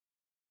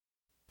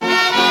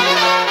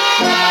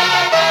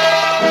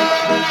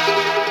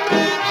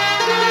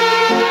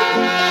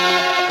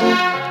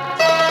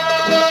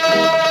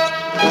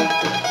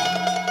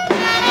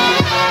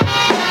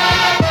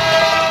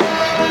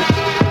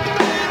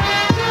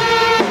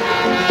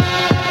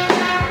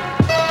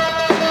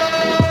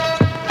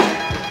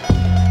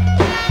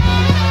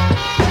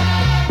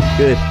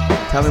Good.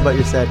 Tell me about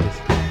your sadness.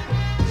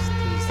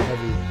 There's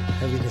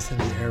heaviness in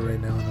the air right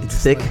now. And I'm It's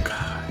just thick? like,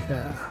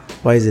 yeah.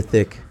 Why is it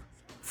thick?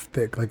 It's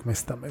thick like my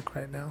stomach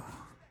right now.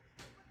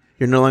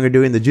 You're no longer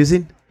doing the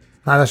juicing?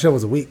 Nah, that shit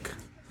was a week.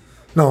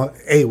 No,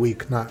 a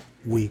week, not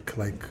week.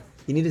 Like,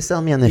 You need to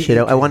sell me on that shit.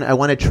 I want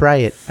to try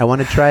it. I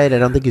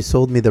don't think you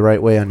sold me the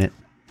right way on it.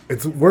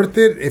 it's worth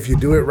it if you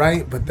do it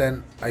right. But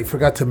then I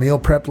forgot to meal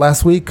prep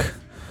last week,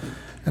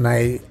 and I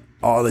ate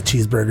all the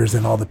cheeseburgers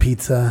and all the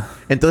pizza.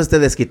 Entonces te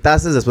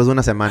desquitaste después de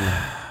una semana.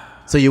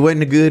 So you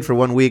went good for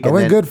 1 week. I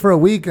went good for a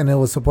week, and it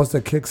was supposed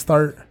to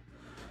kickstart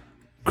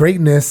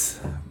greatness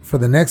for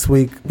the next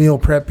week. Meal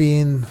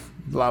prepping,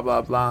 blah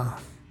blah blah.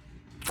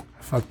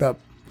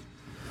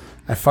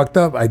 I fucked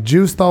up. I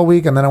juiced all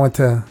week, and then I went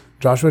to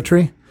Joshua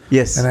Tree,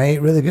 Yes. and I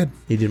ate really good.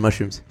 You did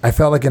mushrooms. I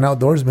felt like an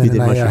outdoorsman, You did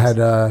and I mushrooms.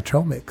 had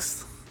trail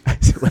mix. I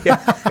felt like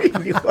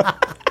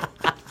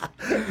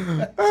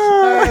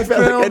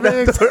an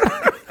outdoor-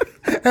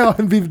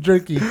 And beef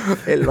jerky.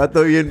 El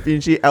vato bien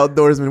pinche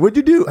outdoorsman. What'd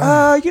you do?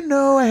 I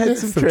had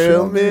some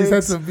trail mix.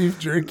 Had some beef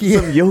jerky.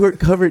 Some yogurt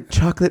covered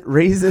chocolate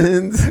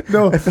raisins.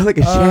 No, I felt like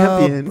a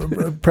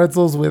champion.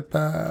 Pretzels with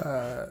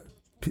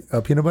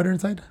peanut butter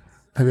inside.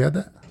 Have you had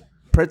that?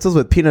 Pretzels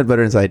with peanut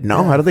butter inside.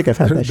 No, I don't think I've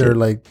had that They're shit.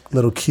 like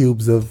little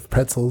cubes of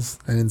pretzels,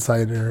 and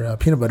inside are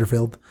peanut butter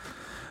filled.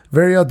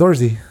 Very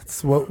outdoorsy.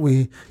 It's what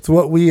we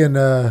and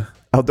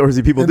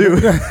Outdoorsy people do.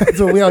 it's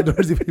what we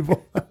outdoorsy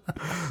people.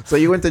 So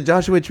you went to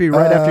Joshua Tree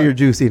right after your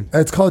juicing.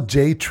 It's called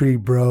J Tree,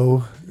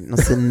 bro. No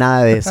sé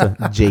nada de eso.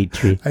 J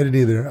Tree. I didn't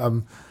either.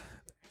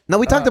 No,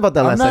 we talked about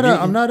that last time.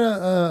 I'm not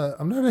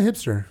a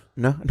hipster.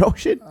 No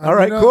shit. All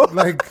right, cool.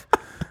 Like,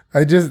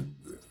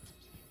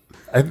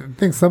 I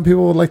think some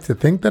people would like to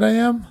think that I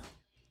am,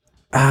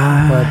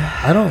 but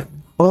I don't.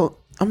 Well,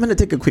 I'm gonna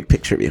take a quick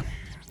picture of you,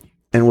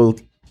 and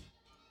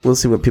we'll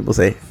see what people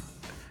say.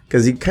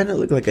 Because you kind of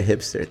look like a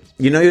hipster.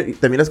 You know,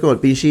 te miras como el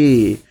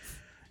pinche...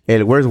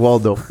 Where's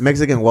Waldo?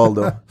 Mexican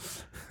Waldo.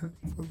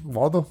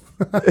 Waldo?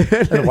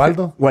 El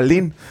Waldo?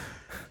 Waldín.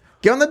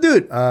 ¿Qué onda,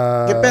 dude?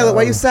 ¿Qué pedo?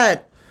 Why you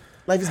sad?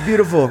 Life is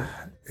beautiful.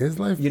 Is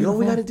life You know what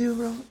we beautiful? got to do,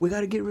 bro? We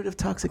got to get rid of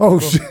toxic Oh,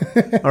 people.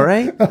 shit. All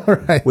right? All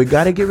right. We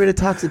got to get rid of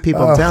toxic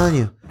people. I'm telling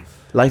you.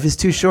 Life is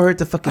too short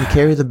to fucking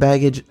carry the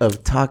baggage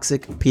of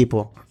toxic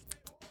people.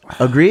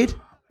 Agreed?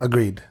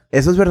 Agreed.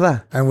 Eso es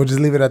verdad. And we'll just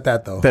leave it at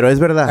that, though. Pero es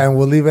verdad. And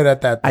we'll leave it at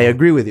that. I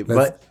agree with you,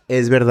 Let's- but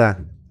es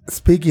verdad.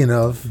 Speaking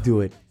of,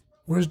 Do it.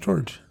 where's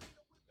George?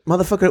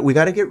 Motherfucker, we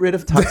got to get rid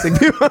of toxic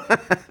people.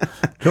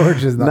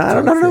 George is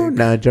not No. toxic.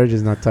 No, George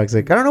is not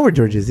toxic. I don't know where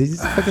George is.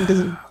 He's fucking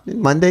doesn't.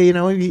 Monday, you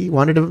know, he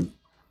wanted to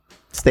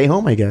stay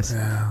home, I guess.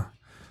 Yeah.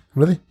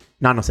 Really?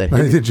 No sé.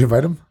 Did you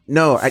invite him?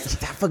 No,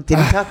 fuck.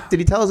 Did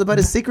he tell us about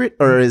his secret,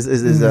 or is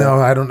No,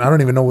 I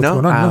don't even know what's No?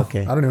 going on. Ah, No.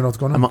 okay. I don't even know what's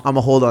going on. I'm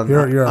a hold on.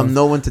 You're I'm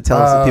no one to tell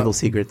us people's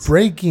secrets.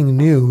 Breaking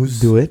news.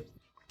 Do it.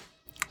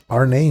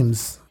 Our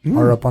names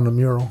are up on the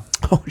mural.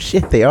 Oh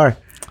shit, they are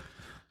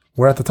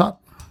We're at the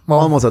top. Well,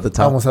 almost at the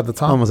top. Almost at the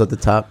top. Almost at the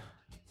top.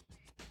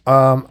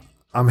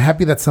 I'm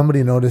happy that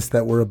somebody noticed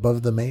that we're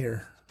above the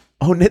mayor.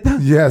 Oh, neta?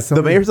 Yeah, The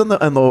somebody- mayor's on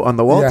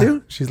the wall yeah,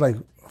 too. she's like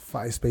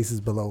 5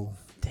 spaces below.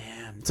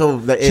 Damn.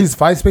 So She's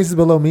 5 spaces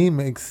below me,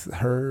 makes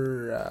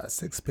her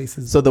 6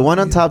 spaces. so the one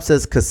on below top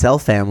says Cassell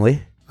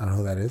family. I don't know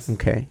who that is.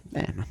 Okay,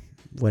 man,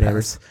 whatever.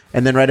 Pass.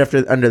 And then right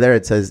under there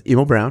it says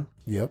Emo Brown,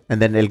 Yep.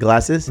 and then El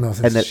Glasses, No, it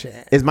says and then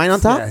Shams. is mine on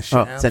top? Yeah, Oh,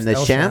 Shams, so then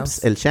El Shams,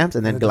 Shams. El Shams,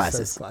 and then it just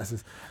says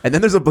Glasses, and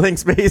then there's a blank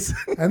space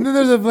And then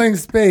there's a blank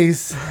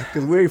space.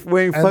 because we ain't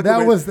And fucking.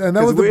 that was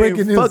the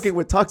breaking news. Fucking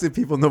with toxic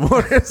people no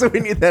more, so we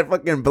need that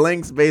fucking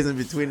blank space in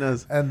between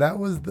us. And that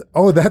was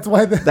that's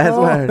why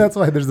that's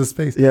why there's the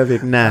space. Yeah,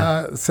 Vic,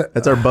 nah,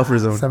 that's our buffer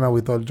zone. Somehow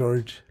we told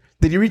George.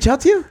 Did you reach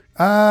out to you?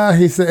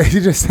 He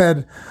just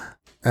said,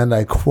 and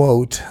I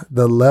quote,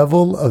 the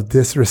level of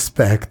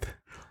disrespect.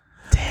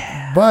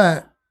 Damn.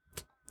 But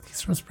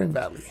he's from Spring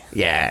Valley.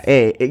 Yeah.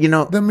 Hey, you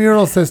know, The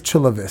mural says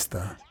Chula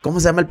Vista. ¿cómo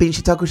se llama el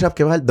pinche taco shop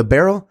que va? The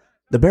Barrel?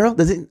 The Barrel?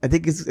 I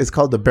think it's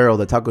called The Barrel,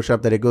 the taco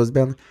shop that it goes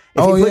down.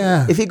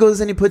 Yeah. If he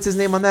goes and he puts his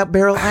name on that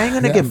barrel, I ain't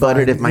going to Yeah, get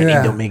buttered fine. if my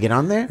name don't make it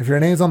on there. If your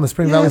name's on the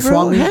Spring Yeah, Valley bro,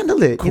 Swap Meet,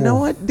 handle it. You know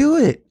cool. what? Do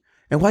it.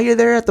 And while you're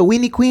there at the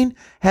Weenie Queen,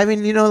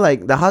 having, you know,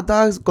 like the hot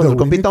dogs con The el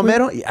compito Weenie Queen?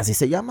 mero, y así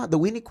se llama, the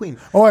Weenie Queen.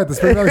 Oh, at the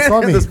Spring Valley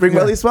Swap Meet. The Spring Yeah.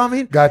 Valley Swap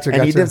Meet. Gotcha,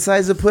 And he gotcha.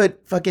 decides to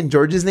put fucking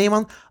George's name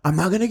on. I'm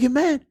not going to get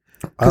mad.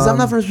 Because I'm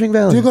not from Spring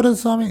Valley. Do you go to the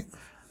Swap Meet?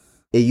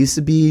 It used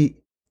to be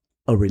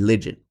a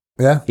religion.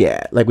 Yeah.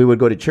 Yeah. Like we would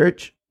go to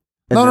church.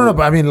 and No, then-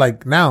 but I mean,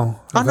 like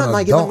now. Oh, as no, an no,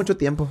 I give them adult, mucho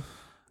tiempo.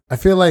 I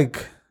feel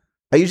like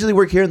I usually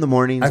work here in the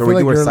mornings, I or feel we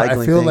like do our you're cycling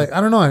like, I feel thing. like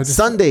I don't know. I just,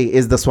 Sunday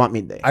is the swap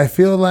meet day. I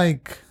feel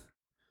like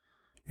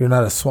you're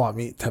not a Swap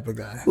Meet type of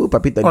guy, Ooh,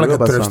 papito, or like yo a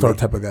iba a thrift swap store meet.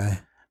 type of guy.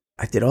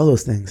 I did all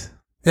those things.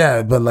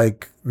 Yeah, but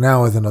like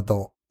now as an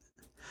adult.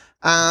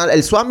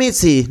 El swap meet,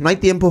 sí, no hay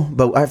tiempo,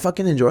 but I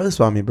fucking enjoy the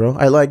swap meet, bro.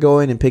 I like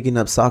going and picking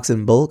up socks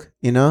in bulk,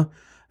 you know?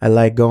 I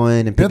like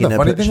going and Yeah, picking the up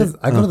funny thing shit. is,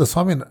 I go to the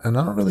Swap Meet and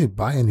I don't really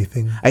buy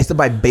anything. I used to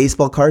buy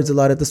baseball cards a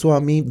lot at the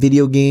swap meet,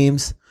 video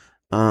games,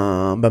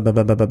 Yeah,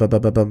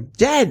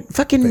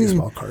 fucking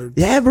Baseball cards.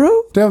 Yeah, bro.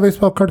 Do you have a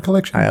baseball card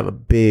collection? I have a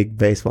big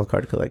baseball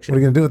card collection. What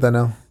are you gonna do with that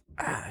now?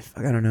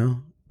 Fuck, I don't know.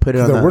 Put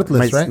it on. They're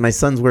worthless, my, right? My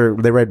sons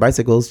they ride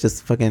bicycles.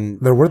 Just fucking.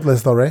 They're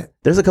worthless though, right?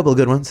 There's a couple of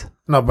good ones.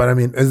 No, but I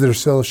mean, is there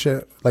still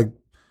shit like?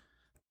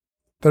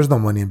 There's no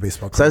money in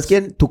baseball cards. ¿Sabes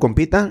quién? Tu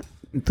compita,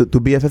 tu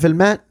BFF el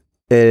Matt.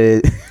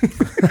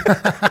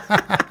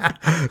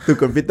 Tu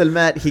compita el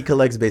Matt. He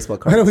collects baseball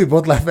Why cards. don't we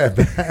both laugh at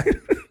that?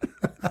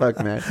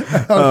 Fuck, man.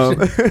 Oh,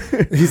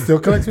 he still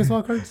collects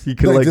baseball cards? He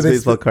collects do they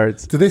baseball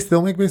cards. Do they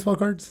still make baseball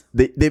cards?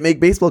 They make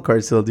baseball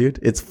cards still, dude.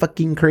 It's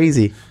fucking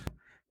crazy.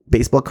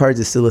 Baseball cards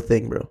is still a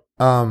thing, bro.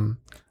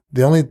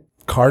 The only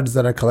cards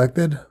that I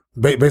collected,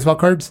 baseball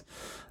cards,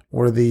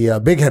 were the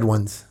big head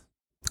ones.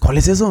 ¿Cuál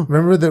es eso?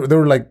 Remember, they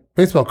were like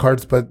baseball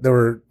cards, but they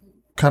were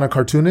kind of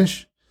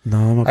cartoonish.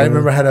 No, I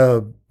remember I had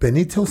a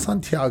Benito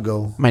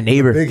Santiago. My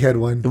neighbor. Big head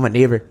one. My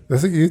neighbor.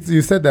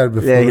 You said that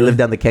before. Yeah, he lived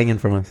down the canyon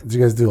from us. Did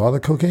you guys do all the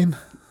cocaine?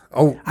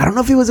 Oh, I don't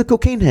know if he was a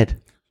cocaine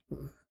head.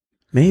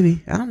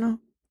 Maybe. I don't know.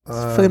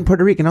 It's fucking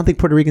Puerto Rican. I don't think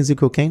Puerto Ricans do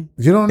cocaine.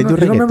 You don't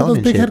remember those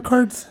big head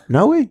cards?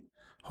 No way.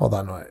 Hold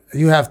on. No,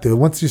 you have to.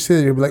 Once you see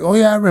it, you'll be like, oh,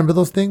 yeah, I remember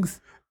those things.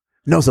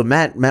 No, so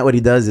Matt, what he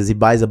does is he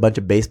buys a bunch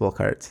of baseball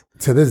cards.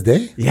 To this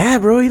day? Yeah,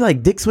 bro. He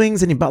like dick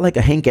swings and he bought like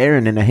a Hank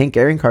Aaron, and a Hank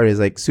Aaron card is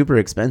like super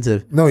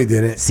expensive. No, he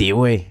didn't. See,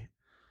 way.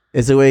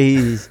 It's the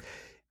way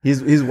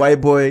he's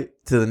white boy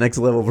to the next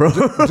level, bro.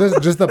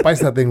 just the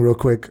paisa thing real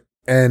quick.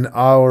 And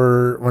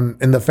when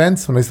I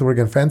used to work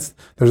in fence,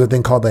 there's a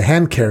thing called the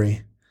hand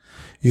carry.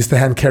 Used to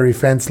hand carry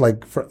fence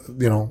like for,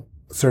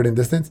 certain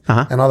distance,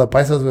 and all the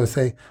paisas would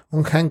say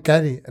un hand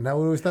carry, and I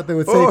always thought they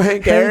would say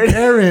Hank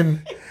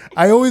Aaron.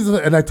 I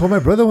told my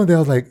brother one day, I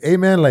was like, hey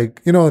man, hey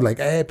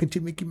pinche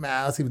Mickey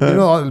Mouse, el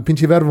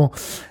pinche verbo,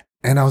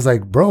 and I was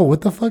like, bro, what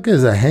the fuck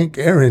is a Hank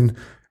Aaron?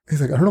 He's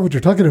like, I don't know what you're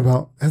talking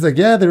about. I was like,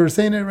 yeah, they were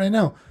saying it right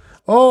now.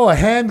 Oh, a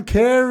hand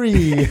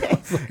carry.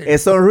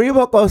 It's a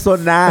Reebok or so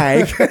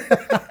Nike.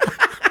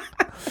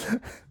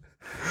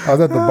 I was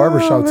at the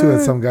barbershop too,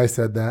 and some guy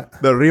said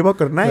that. The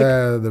Reebok or Nike?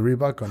 Yeah, the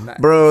Reebok or Nike.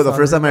 Bro, the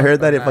first time I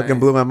heard that, it fucking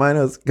blew my mind.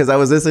 Because I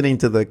was listening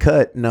to the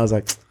cut, and I was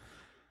like,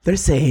 they're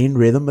saying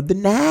Rhythm of the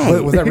Night.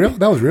 Wait, was that real?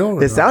 That was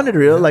real? It sounded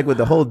real, like with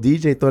the whole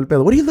DJ todo el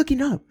pedo. What are you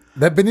looking up?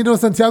 That Benito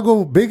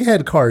Santiago big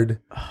head card.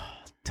 Oh,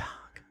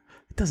 dog.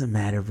 It doesn't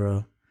matter,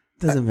 bro. It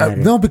doesn't matter.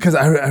 No, because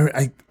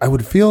I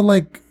would feel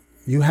like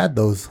you had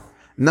those.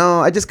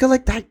 No, I just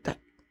collect that.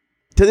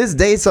 To this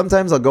day,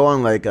 sometimes I'll go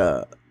on like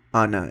on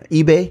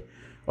eBay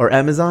or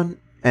Amazon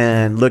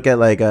and look at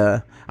like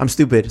I'm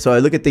stupid, so I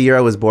look at the year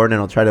I was born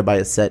and I'll try to buy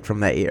a set from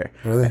that year.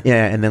 Really?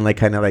 Yeah, and then like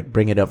kind of like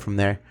bring it up from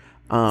there.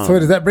 So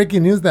is that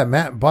breaking news that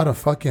Matt bought a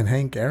fucking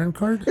Hank Aaron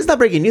card? It's not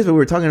breaking news, but we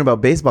were talking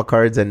about baseball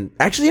cards, and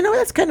actually,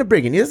 that's kind of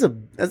breaking news. Are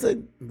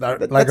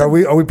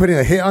we putting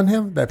a hit on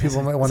him that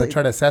people might want to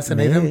try to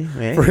assassinate him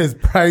for his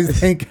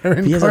prized Hank Aaron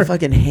card? He has a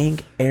fucking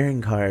Hank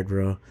Aaron card,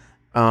 bro.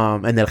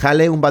 En el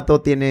jale, un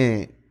vato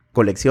tiene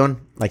colección.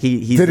 Like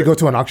he did it go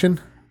to an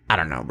auction? I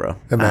don't know, bro.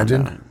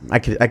 Imagine. I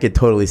could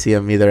totally see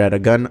him either at a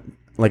gun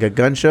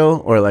show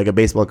or like a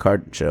baseball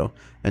card show,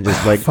 and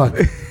just like fuck.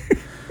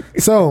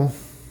 So,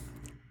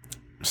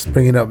 just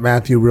bringing up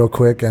Matthew real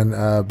quick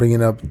and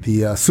bringing up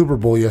the Super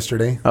Bowl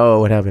yesterday. Oh,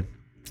 what happened?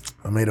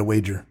 I made a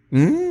wager.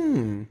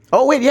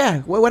 Oh wait,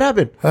 yeah. What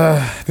happened?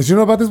 Did you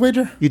know about this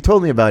wager? You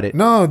told me about it.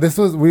 No,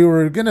 we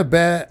were gonna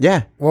bet.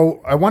 Yeah.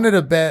 Well, I wanted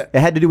to bet. It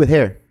had to do with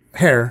hair.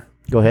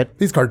 Go ahead.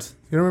 These cards.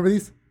 You remember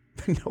these?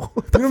 No.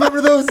 You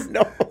remember those?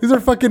 No. These are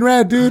fucking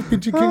rad, dude.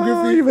 Pinche King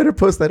Griffey. You better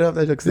post that up.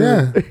 That looks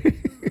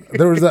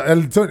There was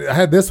I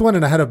had this one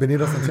and I had a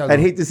Benito Santiago. I'd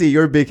hate to see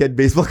your big head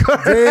baseball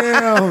card.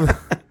 Damn.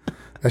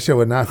 That shit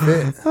would not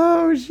fit.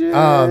 Oh shit.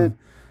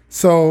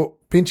 So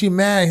Pinchy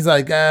Matt, he's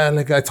like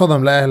I told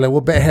him like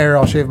we'll bet hair,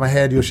 I'll shave my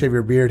head, you'll shave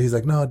your beard. He's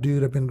like, no,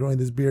 dude, I've been growing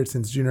this beard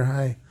since junior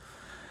high.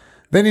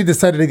 Then he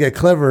decided to get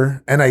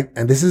clever, and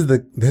this is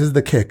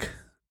the kick.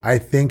 I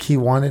think he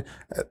wanted,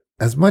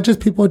 as much as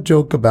people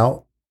joke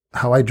about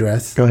how I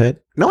dress. Go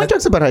ahead. No one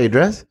jokes about how you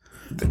dress.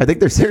 I think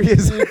they're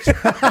serious.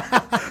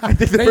 I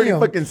think they're pretty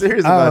fucking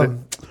serious about it.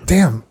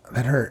 Damn,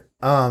 that hurt.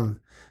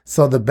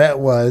 So the bet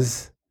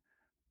was,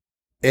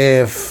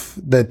 if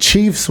the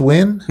Chiefs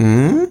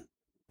win,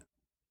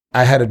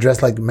 I had to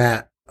dress like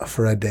Matt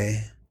for a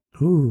day.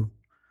 Ooh.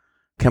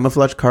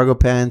 Camouflage cargo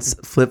pants,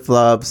 flip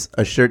flops,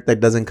 a shirt that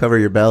doesn't cover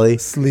your belly,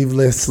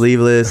 sleeveless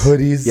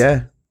hoodies.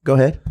 Yeah, go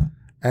ahead.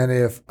 And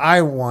if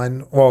I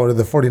won, well,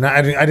 the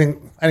 49ers, I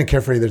didn't care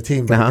for either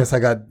team, but I guess I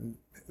got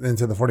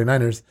into the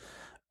 49ers.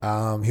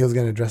 He was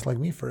gonna dress like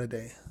me for a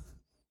day.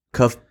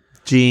 Cuff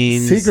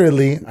jeans.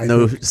 Secretly,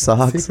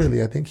 socks.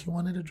 Secretly, I think he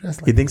wanted to dress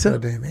like you think me so? For a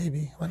day,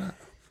 maybe. Why not?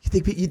 You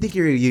think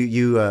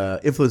you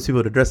influence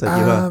people to dress like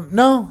you? Huh?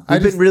 No,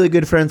 I've been really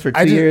good friends for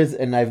 2 years,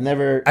 and I've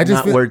never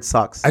worn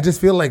socks. I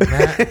just feel like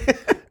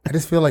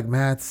Matt.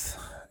 Matt's.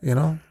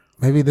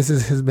 Maybe this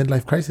is his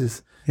midlife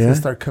crisis. Yeah, he'll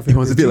start cuffing. He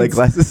wants to be like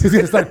glasses. He's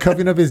gonna start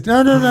cuffing up his.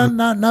 No,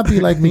 not be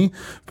like me,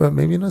 but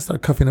maybe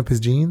start cuffing up his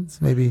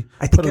jeans. Maybe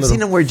I think I've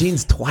seen him wear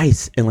jeans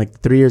twice in like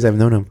 3 years I've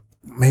known him.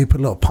 Maybe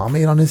put a little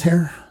pomade on his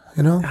hair.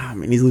 You know? I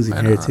mean, he's losing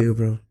hair too,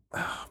 bro.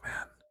 Oh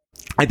man,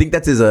 I think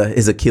that's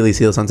his Achilles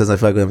heel. Sometimes I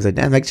fuck with him. I say,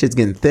 damn, that shit's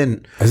getting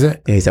thin. Is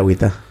it? Yeah, he's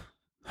agüita.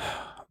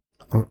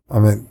 I'm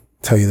gonna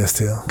tell you this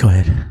too. Go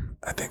ahead.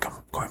 I think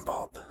I'm going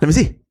bald. Let me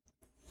see.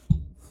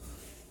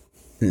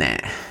 Nah.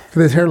 Look at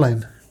this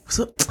hairline. What's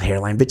up?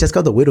 Hairline, bitch. That's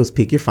called the widow's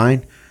peak. You're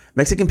fine.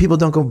 Mexican people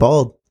don't go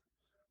bald.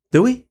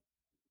 Do we?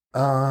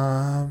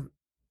 You're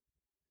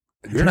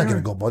not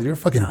gonna go bald. Your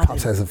fucking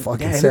pops has a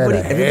fucking set of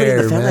everybody hair,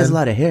 in the family man. has a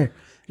lot of hair.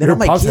 Your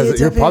pops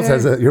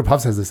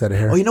has a set of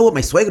hair. Oh, you know what?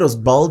 My suegro's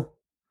bald.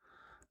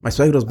 My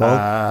suegro's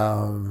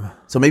bald.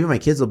 So maybe my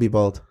kids will be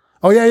bald.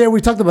 Oh yeah. We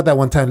talked about that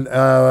one time.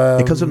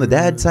 It comes from the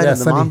dad side and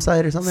the Sonny. mom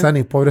side or something.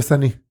 Sonny, pobre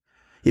Sonny.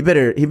 He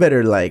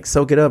better like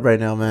soak it up right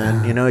now,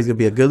 man. You know, he's gonna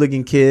be a good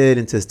looking kid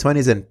into his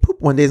 20s, and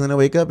poop, one day he's gonna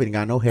wake up and he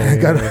got no hair. He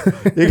got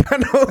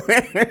no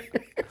hair.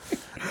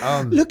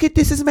 Look at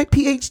this is my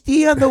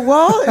PhD on the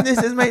wall, and this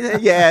is my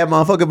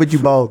motherfucker, but you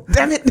bald.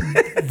 Damn it.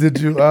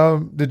 Did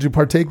you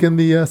partake in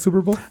the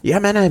Super Bowl? Yeah,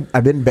 man.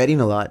 I've been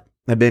betting a lot.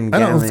 I've been. I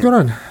know what's going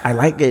on. I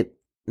like it.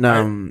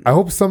 I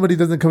hope somebody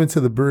doesn't come into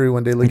the brewery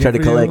one day looking try to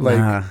for collect. you. Like,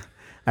 Nah.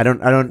 I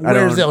don't.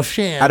 Where's El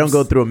Shams? I don't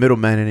go through a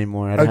middleman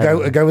anymore.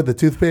 A guy with the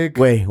toothpick.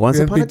 Wait, once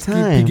upon a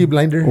time, Peaky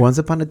Blinder. Once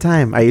upon a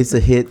time, I used to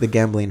hit the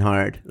gambling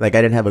hard. Like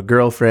I didn't have a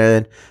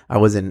girlfriend. I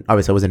wasn't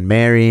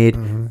married.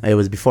 Mm-hmm. It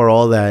was before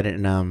all that,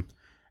 and I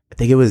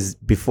think it was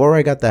before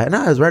I got that.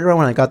 No, it was right around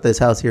when I got this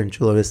house here in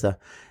Chula Vista.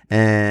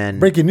 And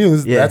breaking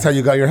news. Yeah. That's how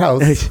you got your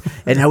house.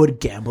 And I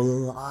would gamble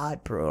a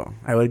lot, bro.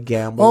 I would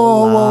gamble. Oh,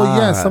 a lot. well,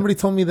 yeah. Somebody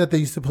told me that they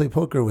used to play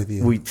poker with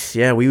you. We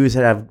used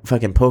to have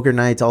fucking poker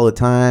nights all the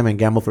time and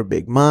gamble for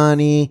big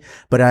money.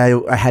 But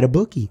I had a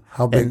bookie.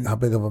 How big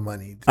of a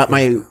money?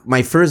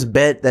 My first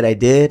bet that I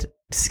did.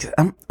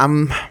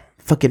 I'm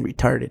fucking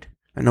retarded.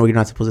 I know you're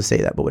not supposed to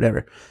say that, but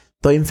whatever.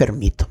 Estoy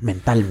enfermito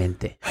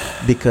mentalmente,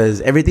 because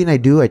everything I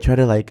do, I try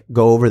to like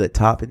go over the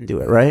top and do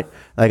it right.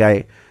 Like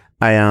I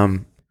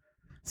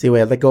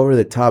like go over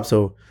the top.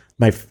 So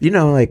like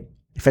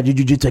if I do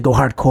jujitsu, I go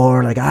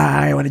hardcore. Like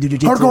I want to do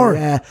jujitsu. Hardcore.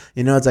 Yeah.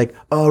 It's like,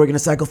 oh, we're gonna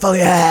cycle.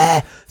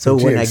 Yeah. So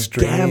when I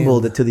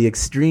gambled it to the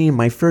extreme,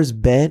 my first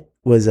bet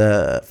was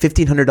a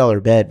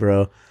 $1,500 bet,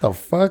 bro. The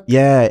fuck?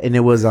 Yeah, and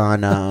it was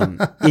on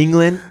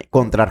England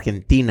contra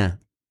Argentina.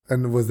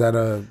 And was that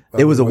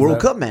it was a World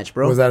Cup match,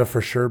 bro. Was that a for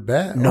sure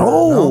bet?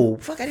 No.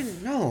 Fuck, I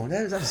didn't know.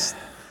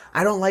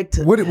 I don't like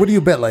to. What do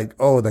you bet? Like,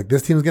 oh, like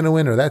this team's gonna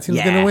win or that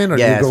team's gonna win? Or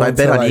so I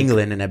bet on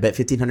England and I bet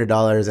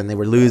 $1,500 and they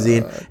were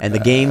losing and the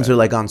games were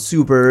like on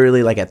super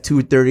early, like at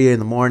 2:30 in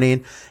the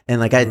morning. And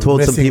like I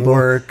told some people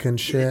work and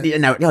shit.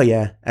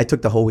 I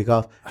took the whole week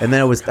off. And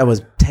then I was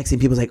texting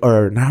people like, I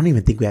don't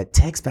even think we had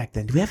text back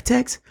then. Do we have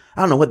text?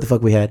 I don't know what the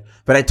fuck we had,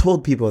 but I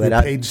told people that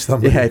I paged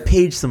somebody. Yeah, I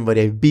paged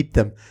somebody. I beeped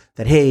them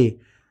that, hey,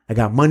 I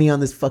got money on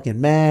this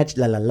fucking match,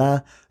 la la la.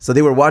 So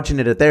they were watching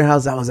it at their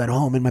house. I was at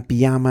home in my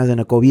pajamas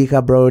and a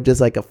cobija, bro, just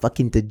like a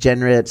fucking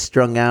degenerate,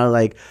 strung out,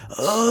 like,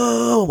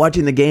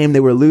 watching the game. They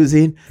were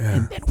losing,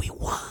 and then we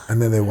won.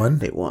 And then they won?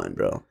 They won,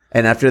 bro.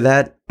 And after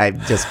that,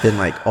 I've just been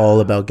like all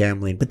about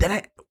gambling. But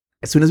then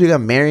as soon as we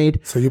got married,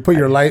 so you put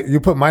you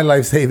put my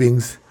life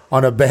savings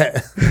on a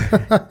bet.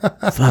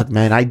 Fuck,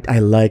 man, I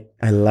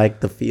like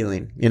the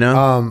feeling, you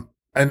know.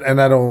 And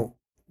I don't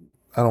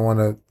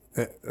want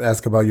to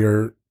ask about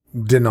your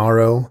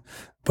dinero,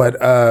 but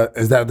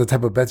is that the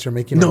type of bets you're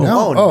making? No,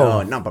 right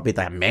now? no,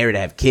 papita. I'm married. I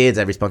have kids.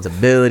 I have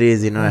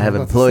responsibilities. I have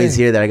employees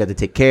here that I got to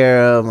take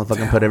care of. I'm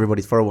fucking put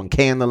everybody's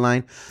 401k on the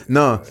line.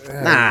 No,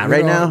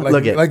 right now,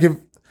 look at like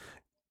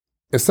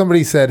if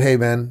somebody said, "Hey,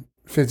 man,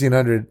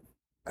 1,500,"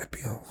 I'd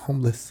be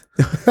homeless.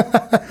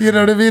 You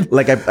know what I mean?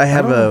 Like I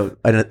have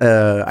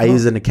I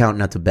use an account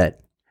not to bet.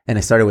 And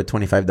I started with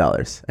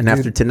 $25. And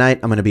after tonight,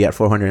 I'm going to be at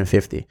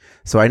 $450.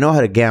 So I know how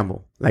to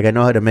gamble. Like, I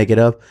know how to make it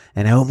up.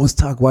 And I almost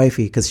talk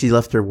wifey because she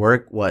left her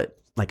work,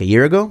 like a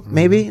year ago?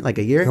 Maybe? Like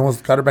a year? I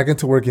almost got her back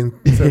into working.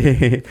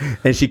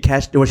 And she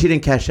she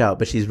didn't cash out,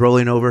 but she's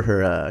rolling over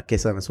her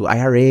su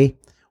IRA,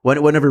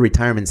 one of her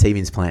retirement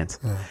savings plans.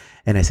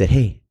 And I said,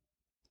 hey,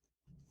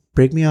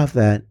 break me off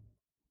that.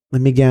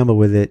 Let me gamble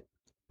with it.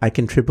 I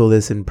can triple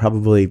this in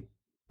probably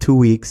 2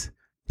 weeks,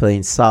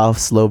 playing soft,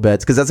 slow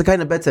bets. Because that's the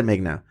kind of bets I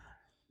make now.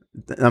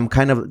 I'm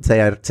kind of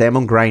say I'm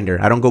on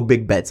grinder. I don't go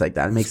big bets like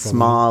that. I make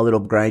small little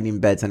grinding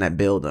bets and I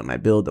build them.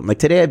 Like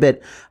today, I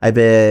bet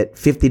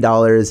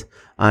 $50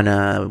 on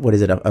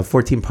a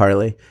 14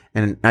 parlay,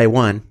 and I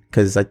won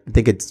because I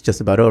think it's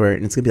just about over,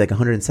 and it's gonna be like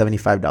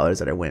 $175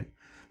 that I win.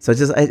 So I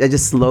just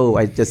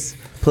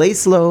play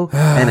slow,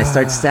 and I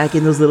start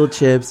stacking those little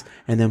chips,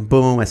 and then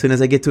boom, as soon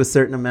as I get to a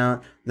certain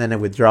amount, then I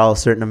withdraw a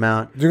certain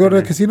amount. Did you go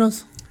to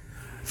casinos?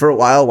 For a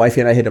while,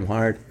 wifey and I hit him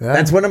hard. Yeah.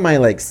 That's one of my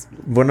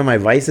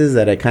vices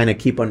that I kind of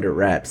keep under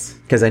wraps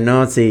because I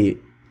know si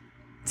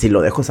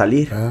lo dejo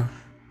salir,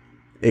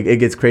 it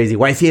gets crazy.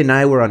 Wifey and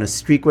I were on a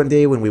streak one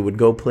day when we would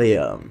go play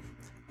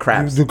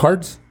craps. You do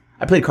cards?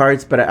 I play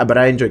cards, but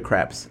I enjoy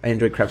craps. I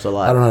enjoy craps a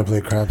lot. I don't know how to play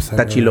craps.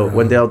 Está chilo.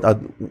 One day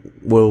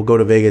we'll go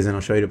to Vegas and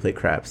I'll show you to play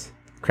craps.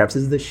 Craps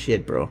is the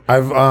shit, bro.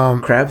 I've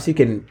craps you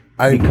can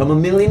become a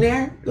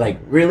millionaire like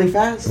really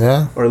fast,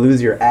 or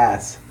lose your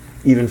ass.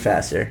 even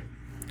faster.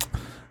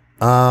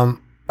 I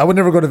would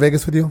never go to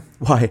Vegas with you.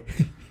 Why?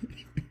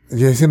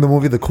 You seen the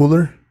movie The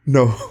Cooler?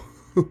 No.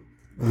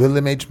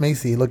 William H.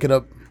 Macy. Look it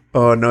up.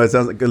 Oh no, it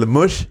sounds like the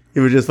mush. He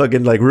would just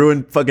fucking like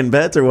ruin fucking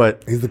bets or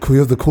what? He was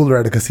the cooler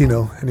at a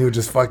casino, and he would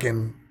just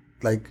fucking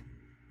like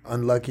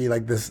unlucky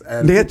like this.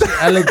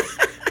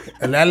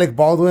 Alec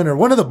Baldwin or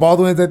one of the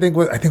Baldwins, I think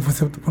was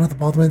one of the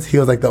Baldwins. He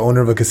was like the owner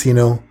of a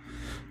casino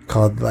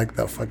called like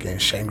the fucking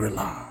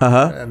Shangri-La,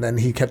 and then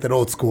he kept it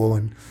old school,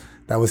 and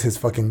that was his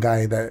fucking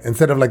guy. That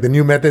instead of like the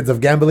new methods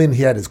of gambling,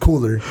 he had his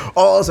cooler.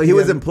 Oh, so he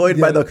was employed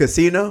by the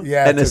casino.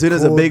 Yeah, and as soon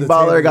as a big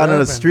baller got on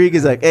a streak,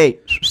 he's like, "Hey."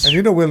 And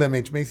you know William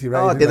H. Macy,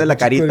 right? Oh, tiene la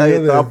carita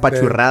toda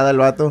pachurrada el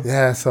vato.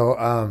 Yeah, so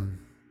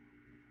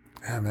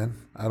yeah, man,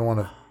 I don't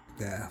want to.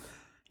 Yeah,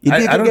 you'd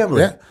be a good gambler.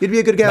 Yeah. You'd be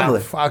a good gambler.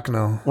 Nah, fuck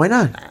no. Why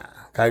not?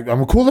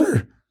 I'm a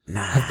cooler.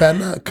 Nah, I have bad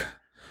luck.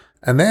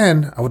 And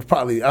then I would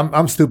probably.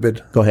 I'm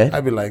stupid. Go ahead.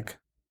 I'd be like,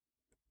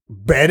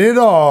 bet it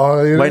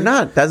all. You know? Why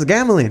not? That's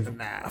gambling.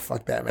 Nah,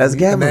 fuck that, man. That's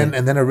gambling.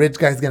 And then a rich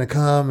guy's gonna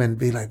come and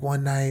be like,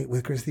 one night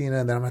with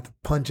Christina, and then I'm gonna have to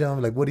punch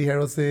him like Woody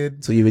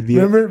Harrelson. So you would be.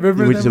 Remember?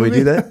 Did we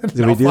do that?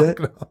 Did we do that?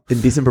 No.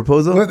 Indecent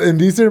proposal. What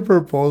indecent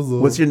proposal?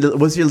 What's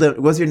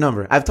your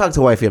number? I've talked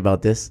to wifey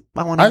about this.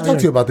 I've talked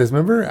to you about this.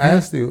 Remember? I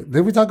asked you.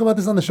 Did we talk about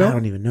this on the show? I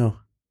don't even know.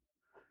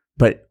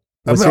 But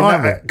what's your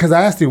number? Because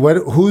I asked you,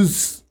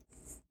 who's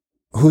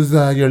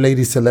your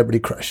lady's celebrity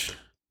crush?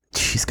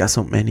 She's got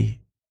so many.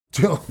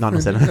 No, ever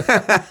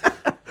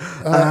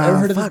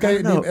heard of this guy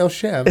named El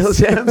Shams? El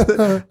Shams?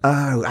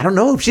 I don't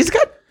know. She's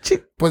got...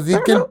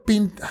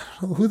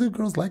 Who do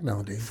girls like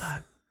nowadays?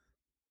 Fuck.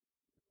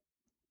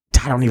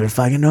 I don't even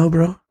fucking know,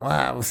 bro.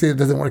 Wow. See, it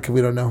doesn't work if we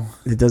don't know.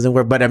 It doesn't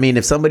work. But I mean,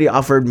 if somebody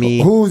offered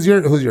me... Who's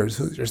your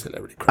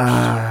celebrity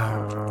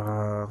crush?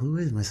 Who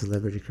is my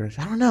celebrity crush?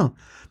 I don't know.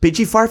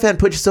 Peachy Farfan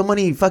put so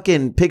many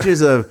fucking pictures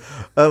of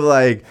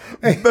like...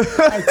 Hey,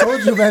 I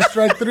told you, man,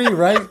 strike three,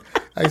 right?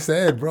 I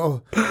said,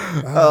 bro.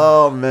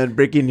 Oh, man.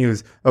 Breaking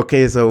news.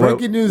 Okay, so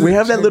we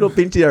have that little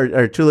Pinchy,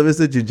 our Chula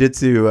Vista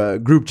Jiu-Jitsu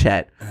group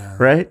chat,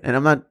 right? And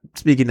I'm not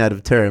speaking out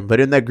of turn, but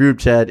in that group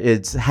chat,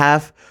 it's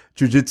half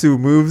Jiu-Jitsu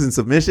moves and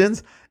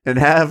submissions and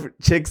half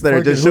chicks that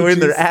are just showing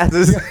their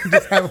asses. Yeah,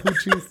 just have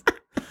hoochies.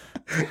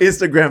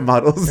 Instagram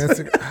models.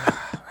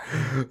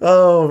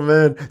 Oh,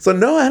 man. So,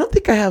 no, I don't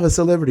think I have a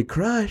celebrity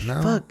crush.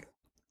 No. Fuck.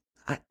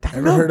 I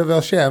don't know. Heard of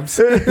El Shams?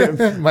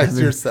 Might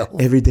yourself.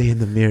 Every day in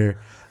the mirror.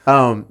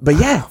 But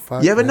yeah,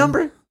 you have a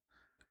number?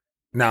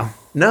 No.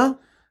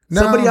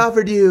 Somebody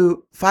offered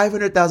you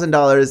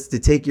 $500,000 to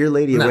take your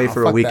lady away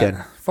for a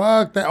weekend.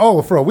 Fuck that.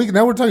 Oh, for a week.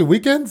 Now we're talking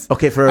weekends?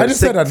 Okay, for a night. I just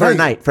said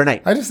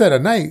a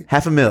night.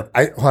 $500,000.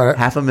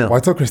 $500,000. Well, I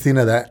told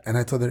Christina that, and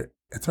I told her,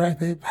 it's all right,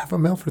 babe.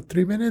 $500,000 for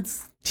 3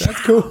 minutes.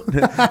 That's cool.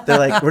 They're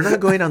like, we're not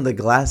going on the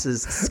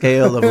glasses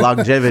scale of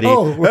longevity.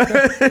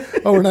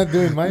 We're not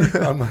doing mine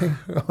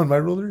on my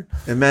ruler.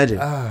 Imagine.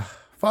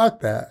 Fuck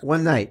that.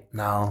 One night.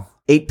 No.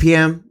 8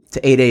 p.m.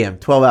 to 8 a.m.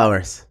 12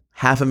 hours.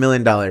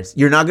 $500,000.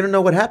 You're not gonna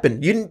know what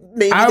happened.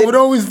 I would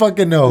always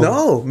fucking know.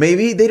 No,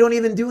 maybe they don't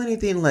even do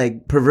anything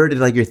like perverted,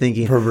 like you're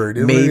thinking.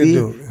 Perverted.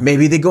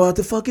 Maybe they go out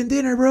to fucking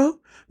dinner, bro.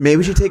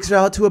 Maybe she takes her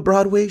out to a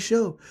Broadway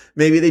show.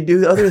 Maybe they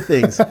do other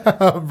things.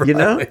 You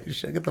know?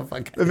 Get the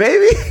fuck out.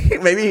 Maybe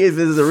if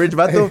this is a rich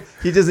vato,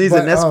 he just needs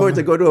an escort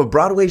to go to a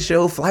Broadway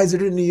show, flies her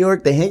to New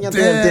York, they hang out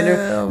there at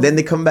dinner, then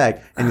they come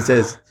back and he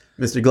says,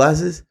 Mr.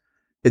 Glasses,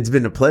 it's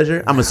been a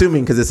pleasure. I'm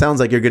assuming because it sounds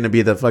like you're going to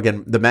be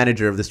the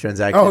manager of this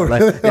transaction. Oh,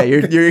 really? Yeah,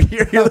 you're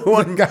the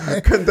one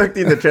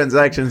conducting the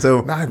transaction.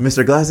 So,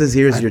 Mr. Glasses,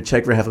 here's your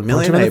check for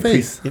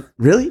 $500,000.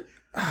 Really?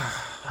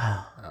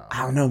 I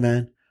don't know,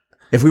 man.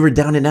 If we were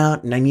down and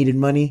out and I needed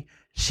money,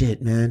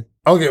 shit, man.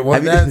 Okay, well,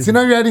 now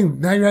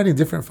you're adding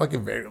different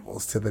fucking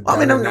variables to the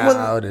down and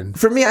out. And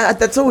for me,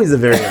 that's always a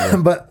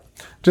variable. But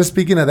just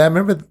speaking of that,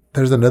 remember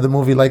there's another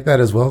movie like that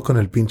as well, con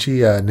el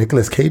pinche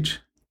Nicolas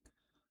Cage.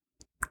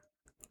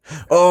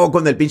 Oh,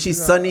 con el pinche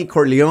Sonny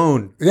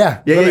Corleone.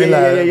 Yeah.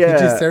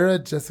 Pinche Sarah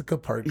Jessica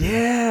Parker.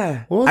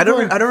 Yeah. I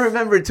don't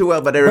remember it too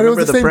well, but I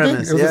remember the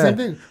premise. It was the same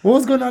thing. What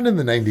was going on in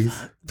the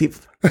 90s?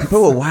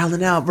 People were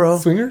wilding out, bro.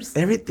 Swingers?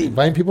 Everything.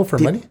 Buying people for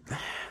money?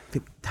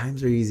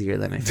 Times are easier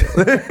than I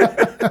feel.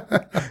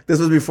 This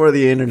was before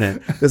the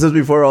internet. This was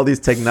before all these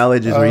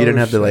technologies where you didn't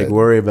have to like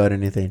worry about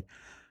anything.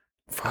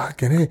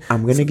 Fucking hey.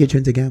 I'm going to get you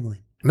into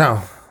gambling.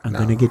 No. I'm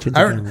going to get you into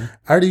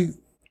gambling.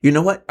 You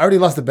know what? I already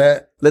lost a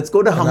bet. Let's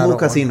go to Hamul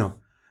Casino.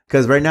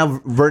 Because right now,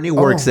 Vernie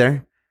works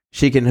there.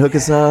 She can hook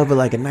us up with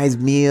like a nice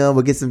meal.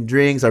 We'll get some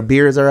drinks. Our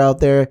beers are out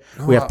there.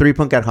 We have 3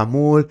 punk at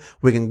Hamul.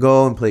 We can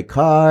go and play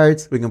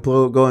cards. We can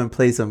go and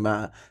play some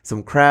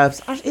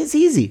craps. It's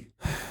easy.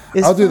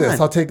 I'll do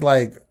this. I'll take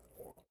like,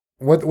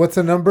 what's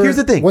a number? Here's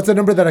the thing. What's a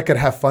number that I could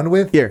have fun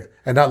with? Here.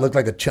 And not look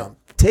like a chump.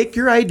 Take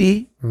your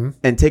ID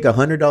and take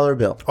 $100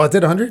 bill. Oh, it's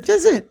at 100?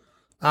 That's it.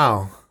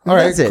 Oh. All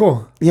right,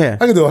 cool. Yeah.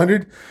 I can do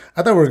 100.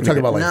 I thought we were talking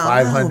about like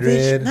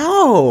 500.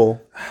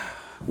 No.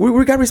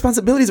 We got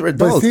responsibilities. We're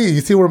adults. But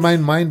you see where my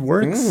mind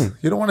works?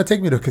 You don't want to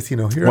take me to a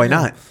casino. Here Why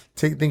not?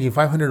 Thinking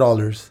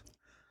 $500.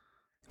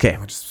 Okay.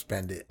 I'll just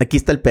spend it. Aquí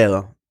está el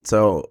pedo.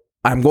 So,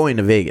 I'm going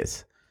to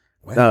Vegas.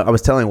 When? I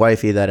was telling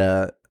wifey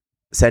that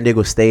San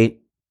Diego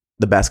State,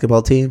 the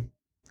basketball team,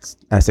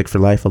 Aztec for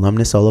Life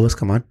alumnus, all of us,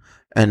 come on.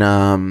 And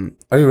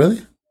Are you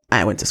really?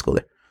 I went to school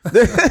there.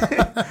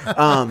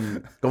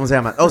 ¿Cómo se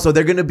llama? Oh, so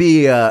they're gonna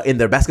be in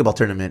their basketball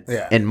tournament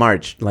in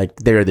March. Like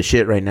they're the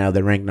shit right now.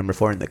 They're ranked number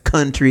 4 in the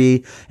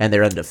country, and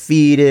they're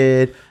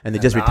undefeated. And they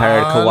just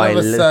retired Kawhi. All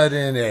of a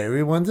sudden,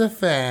 everyone's a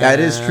fan. That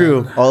is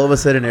true. All of a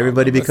sudden,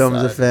 everybody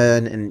becomes a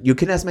fan, and you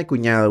can ask my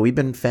cuñado. We've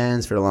been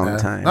fans for a long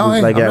time. No,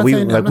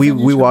 hey,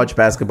 we watch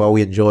basketball.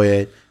 We enjoy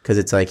it because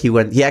it's like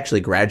he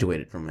actually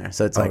graduated from there.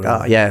 So it's like,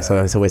 really? Oh yeah.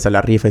 So it's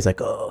la rifa. It's like,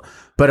 oh,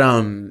 but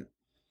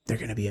they're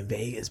gonna be in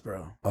Vegas,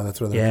 bro. Oh, that's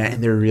where they're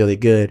and they're really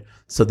good.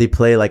 So they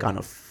play like on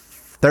a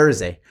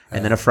Thursday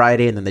and then a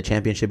Friday, and then the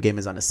championship game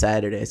is on a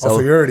Saturday. So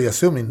you're already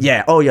assuming?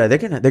 Yeah. Oh yeah. They're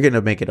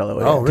gonna make it all the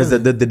way. Oh, because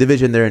really? the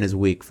division they're in is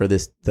weak for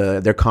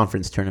their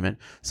conference tournament.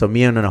 So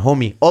me and a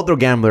homie, otro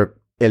gambler,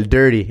 El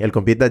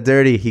Compita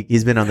Dirty.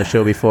 He's been on the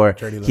show before.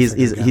 He's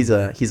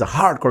a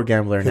hardcore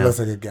gambler now. He looks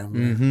like a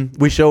gambler. Mm-hmm.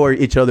 We show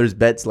each other's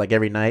bets like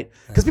every night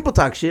because people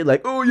talk shit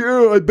like, oh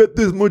yeah, I bet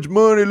this much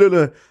money.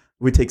 Blah.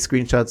 We take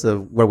screenshots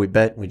of where we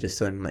bet. We just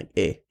send him like,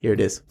 hey, here it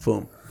is.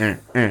 Boom.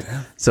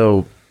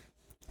 So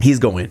he's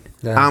going.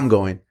 Yeah. I'm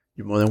going.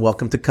 You're more than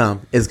welcome to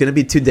come. It's going to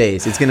be 2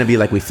 days. It's going to be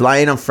like we fly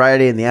in on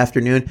Friday in the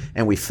afternoon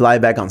and we fly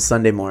back on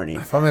Sunday morning.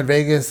 If I'm in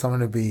Vegas, I'm going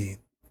to be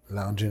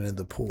lounging in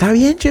the pool. Está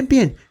bien,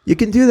 champion. You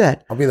can do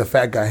that. I'll be the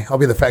fat guy. I'll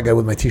be the fat guy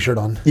with my t-shirt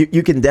on.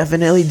 You can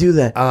definitely do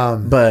that.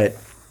 But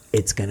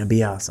it's going to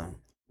be awesome.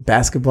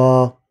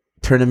 Basketball,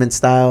 tournament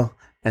style,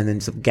 and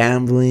then some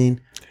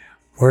gambling.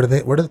 Where do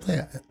they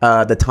play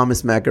at? The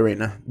Thomas Mack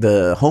Arena,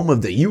 the home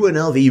of the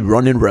UNLV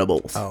Running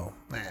Rebels. Oh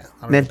man,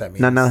 I don't know what that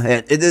means. No,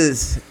 it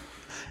is.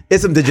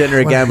 It's some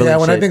degenerate gambling. Yeah,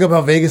 when shit. I think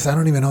about Vegas, I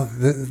don't even know.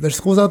 There's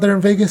schools out there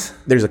in Vegas.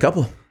 There's a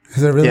couple.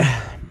 Is there really? Yeah,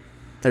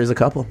 there's a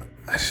couple.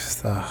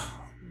 It's just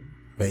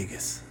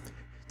Vegas.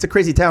 It's a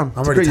crazy town.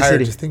 I'm already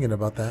tired just thinking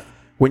about that.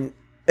 When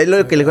es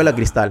lo que le digo a la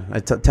Cristal,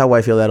 I tell why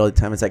I feel that all the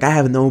time. It's like I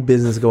have no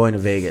business going to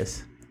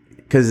Vegas.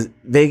 Because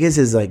Vegas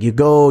is like, you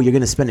go, you're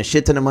going to spend a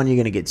shit ton of money, you're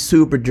going to get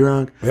super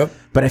drunk. Yep.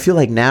 But I feel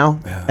like now,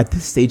 at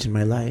this stage in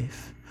my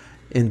life,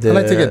 I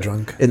like to get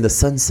drunk. In the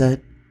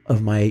sunset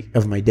of my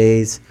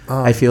days,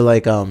 I feel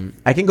like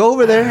I can go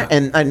over there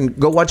and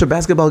go watch a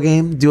basketball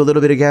game, do a little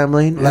bit of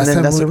gambling, and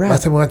then that's a wrap.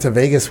 Last time we went to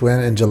Vegas,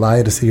 went in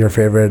July to see your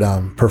favorite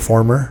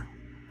performer,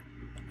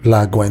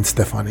 La Gwen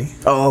Stefani.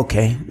 Oh,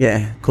 okay.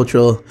 Yeah.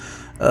 Cultural,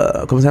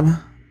 ¿cómo se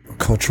llama?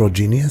 Cultural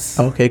genius.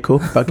 Okay,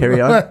 cool. I'll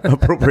carry on.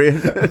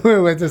 Appropriate.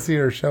 We went to see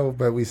her show,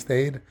 but we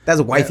stayed.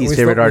 That's wifey's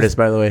favorite artist,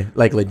 by the way.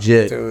 Like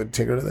legit. Dude,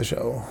 take her to the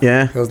show.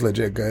 Yeah. It was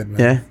legit good, man.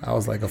 Yeah. I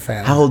was like a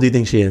fan. How old do you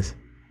think she is?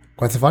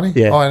 Gwen Stefani?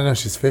 Yeah. Oh, I don't know.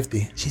 She's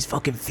 50. She's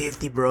fucking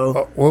 50,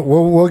 bro.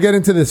 We'll get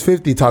into this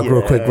 50 talk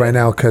real quick right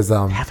now because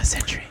half a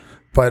century.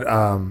 But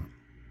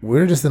we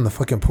were just in the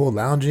fucking pool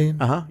lounging.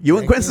 You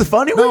and Gwen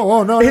Stefani?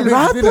 No. El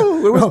Rato.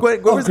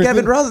 Where was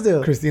Gavin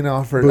Rosdale? Christina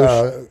offered.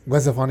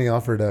 Gwen Stefani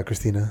offered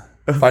Christina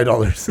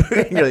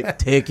 $5. You're like,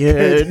 take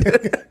it.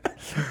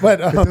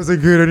 But it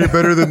doesn't get any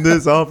better than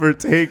this offer.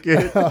 Take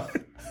it.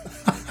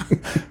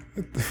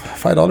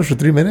 $5 for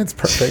 3 minutes.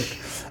 Perfect.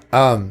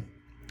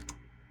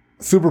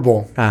 Super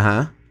Bowl.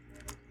 La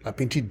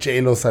pinche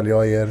J-Lo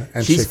salió ayer.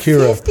 And she's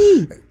Shakira.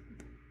 50.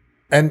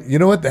 And you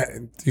know what?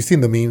 You've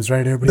seen the memes,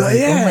 right? Everybody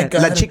yeah. Oh my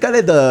God. La chica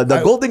de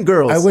the Golden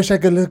Girls. I wish I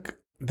could look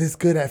this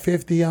good at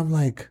 50. I'm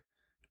like,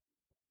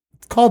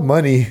 it's called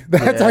money.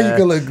 That's how you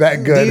can look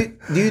that good.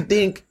 Do you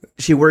think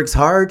she works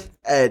hard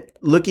at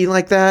looking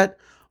like that?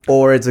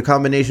 Or it's a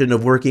combination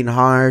of working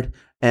hard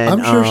and...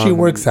 I'm sure she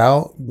works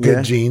out.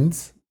 Good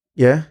genes.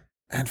 Yeah.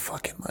 And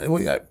fucking money.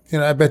 Well,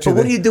 I bet you. But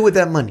what do you do with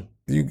that money?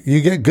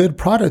 You get good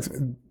products.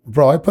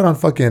 Bro, I put on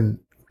fucking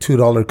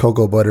 $2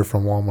 cocoa butter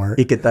from Walmart.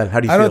 ¿Y qué tal? How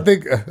do you feel?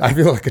 I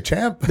feel like a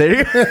champ. There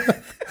you go.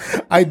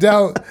 I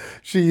doubt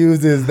she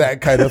uses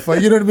that kind of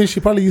you know what I mean? She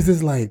probably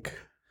uses like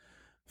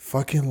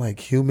fucking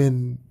like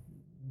human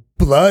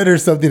blood or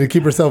something to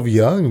keep herself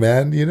young,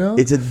 man. You know?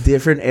 It's a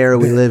different era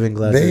we live in,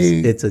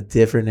 Glasses. It's a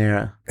different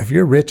era. If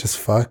you're rich as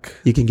fuck,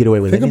 you can get away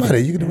with anything. Think about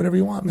it. You can do whatever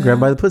you want, man. Grab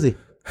by the pussy.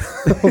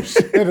 Oh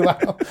shit!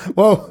 Wow.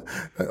 Whoa.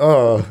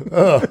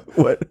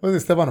 What? Was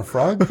it step on a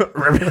frog?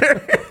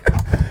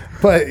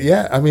 But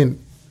yeah, I mean,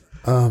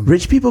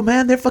 rich people,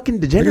 man, they're fucking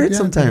degenerate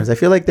sometimes. I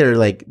feel like they do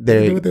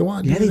what they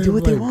want. Yeah, they do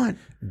what they want.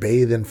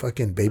 Bathe in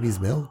fucking baby's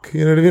milk.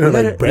 You know what I mean? Or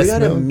like breast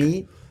milk. We gotta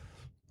meet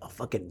a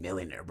fucking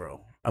millionaire,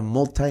 bro. A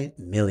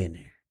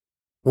multi-millionaire.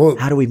 Well,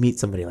 how do we meet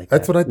somebody like that?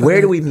 That's what I thought. Where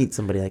do we meet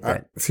somebody like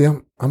that? See,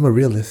 I'm a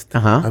realist.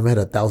 I met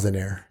a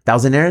thousandaire.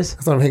 Thousandaires?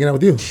 That's why I'm hanging out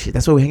with you. Shit,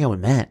 that's why we hang out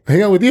with Matt.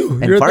 Hang out with you.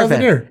 And You're Farfan. a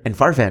thousandaire. And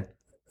Farfan.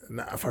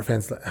 Nah,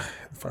 Farfan's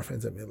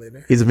a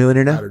millionaire. He's a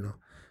millionaire now? I don't know.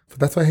 But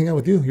that's why I hang out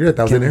with you. You're a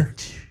thousandaire.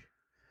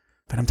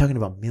 But I'm talking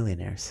about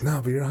millionaires.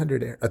 No, but you're a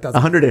hundredaire. A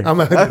hundredaire. I'm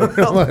a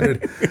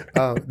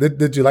hundred.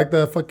 Did you like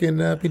the fucking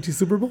Pinchy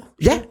Super Bowl?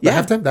 Yeah. The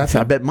halftime?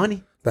 I bet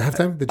money. The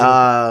halftime? Did you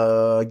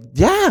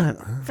yeah.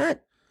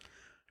 Fat.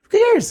 Who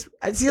cares?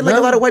 I see like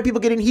a lot of white people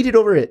getting heated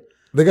over it.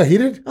 They got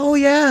heated? Oh,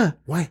 yeah.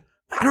 Why?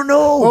 I don't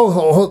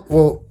know.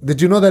 Well,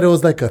 did you know that it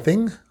was like a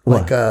thing?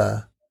 What?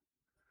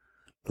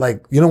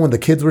 Like you know when the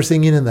kids were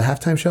singing in the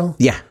halftime show?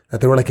 Yeah.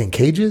 That they were like in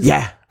cages?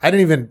 Yeah. I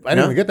didn't even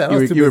get that. I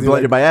was too You were busy,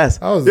 blinded by ass.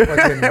 I was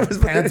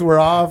fucking pants were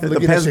off,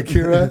 looking at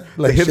Shakira,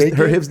 like shaking.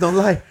 Her hips don't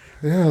lie.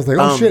 Yeah, I was like,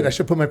 oh shit, I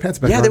should put my pants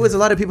back on. Yeah, there was a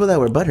lot of people that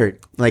were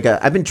butthurt. Like,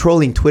 I've been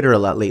trolling Twitter a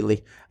lot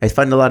lately. I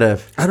find a lot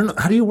of... I don't know.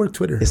 How do you work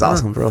Twitter? It's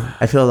awesome, bro.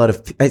 I feel a lot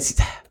of... I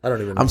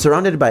don't even know. I'm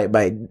surrounded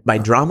by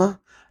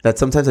drama that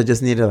sometimes I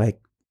just need to, like,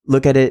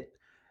 look at it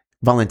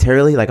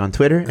voluntarily, like on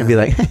Twitter, and be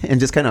like... and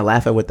just kind of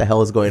laugh at what the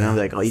hell is going on.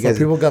 Like, oh, you guys...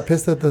 people got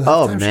pissed at the...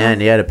 Oh, man.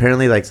 Show? Yeah,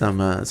 apparently, like, some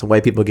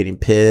white people getting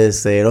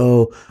pissed, saying,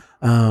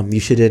 you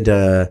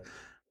shouldn't...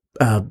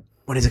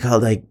 what is it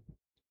called? Like...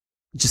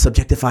 just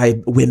objectify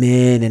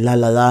women and la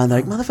la la, and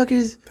they're like,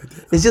 motherfuckers,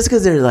 it's just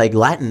because they're like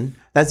Latin.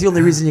 That's the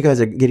only reason you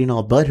guys are getting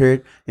all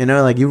butthurt. You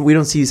know, like we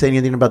don't see you saying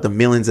anything about the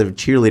millions of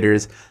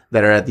cheerleaders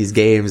that are at these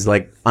games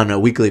like on a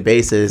weekly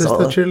basis. There's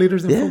still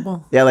cheerleaders in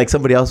football. Yeah, like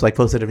somebody else like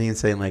posted to me and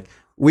saying like,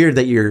 weird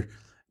that you're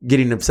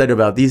getting upset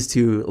about these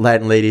two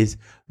Latin ladies,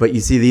 but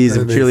you see these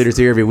cheerleaders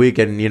here every week,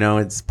 and you know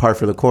it's par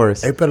for the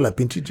course. Hey, pero la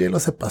pinche J-Lo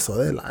se pasó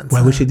de lanza.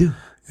 What would she do?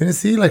 You didn't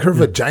see like her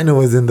vagina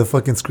was in the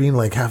fucking screen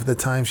like half the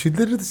time. She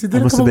did it. I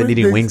must have been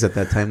eating wings at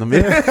that time.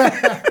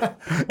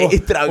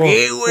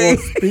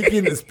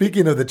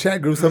 Speaking of the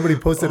chat group, somebody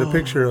posted a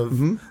picture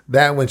of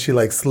that when she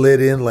like slid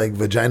in like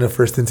vagina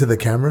first into the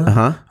camera.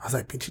 I was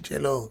like, pinche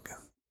J-Lo,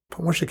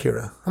 put more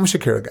Shakira. I'm a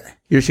Shakira guy.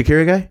 You're a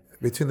Shakira guy?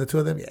 Between the two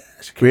of them, yeah.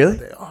 Shakira really?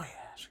 Oh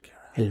yeah, Shakira.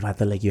 El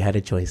vato, like you had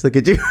a choice. Look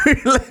at you.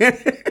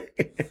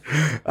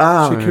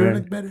 Shakira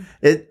looked better.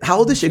 How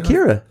old is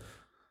Shakira?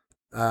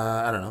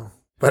 I don't know.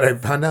 But I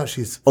found out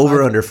she's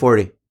over under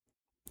 40.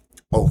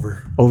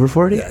 Over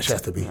 40? Yeah, she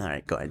has to be. All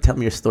right, go ahead. Tell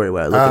me your story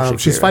while I look at Shakira.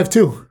 She's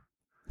 5'2".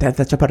 That's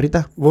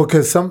chaparrita? Well,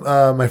 because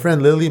my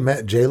friend Lily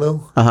met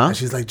J-Lo. And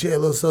she's like,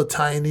 J-Lo's so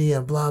tiny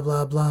and blah,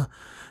 blah, blah.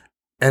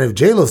 And if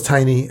J-Lo's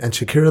tiny and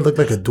Shakira looked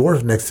like a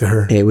dwarf next to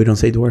her. Hey, we don't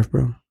say dwarf,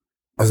 bro.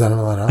 Oh, is that not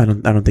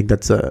allowed? I don't think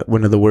that's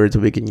one of the words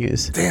we can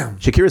use. Damn.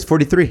 Shakira's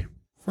 43.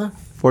 Huh?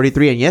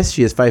 43, and yes,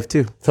 she is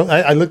 5'2". So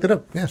I looked it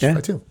up. Yeah, she's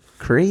 5'2".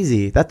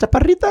 Crazy. That's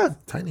chaparrita.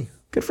 Tiny.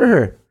 Good for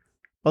her.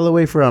 All the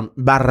way from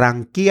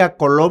Barranquilla,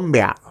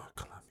 Colombia.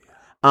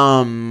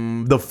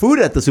 The food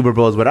at the Super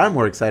Bowl is what I'm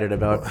more excited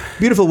about.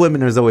 Beautiful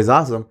women is always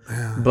awesome.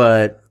 Yeah.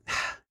 But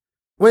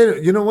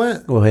wait, you know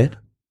what? Go ahead.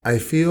 I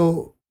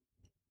feel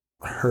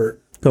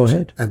hurt. Go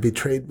ahead. And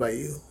betrayed by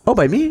you. Oh,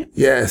 by me?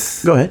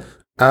 Yes. Go ahead.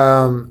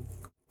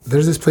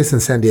 There's this place in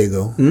San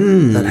Diego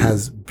that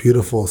has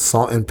beautiful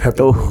salt and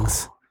pepper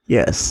wings.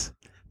 Yes.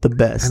 The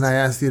best. And I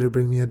asked you to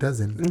bring me a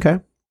dozen. Okay.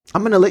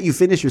 I'm going to let you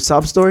finish your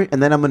sob story,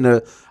 and then I'm going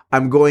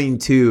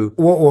to...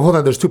 Well, hold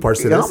on. There's two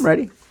parts to this. I'm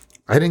ready.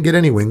 I didn't get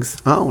any wings.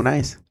 Oh,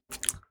 nice.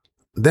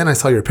 Then I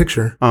saw your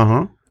picture.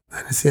 I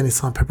didn't see any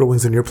salt and pepper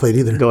wings on your plate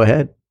either. Go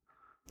ahead.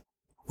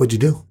 What'd you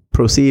do?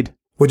 Proceed.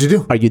 What'd you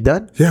do? Are you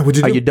done? Yeah, what'd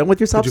you do? Are you done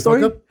with your sob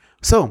story?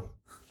 So...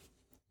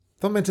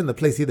 Don't mention the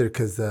place either,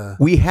 because...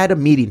 we had a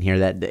meeting here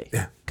that day.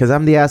 Yeah. Because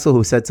I'm the asshole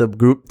who sets up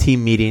group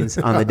team meetings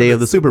on the day of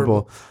the Super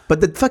Bowl.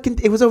 But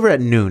it was over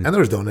at noon. And there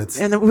was donuts.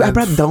 And I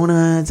brought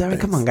donuts. I mean,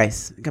 come on,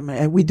 guys. Come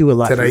on. We do a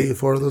lot. Did I eat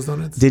 4 of those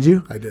donuts? Did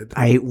you? I did.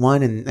 I ate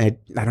 1, and I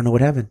don't know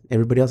what happened.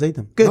 Everybody else ate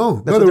them. Good.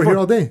 No, they were here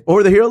all day.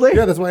 Or they're here all day?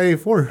 Yeah, that's why I ate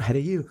 4. How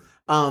did you?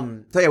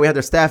 So yeah, we had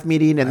our staff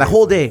meeting, and the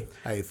whole day.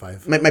 I ate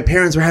 5. My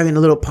parents were having a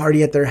little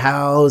party at their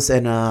house,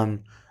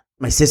 and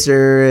my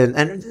sister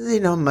and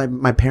you know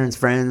my parents'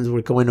 friends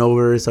were going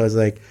over. So I was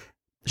like,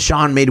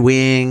 Sean made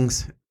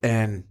wings,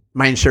 and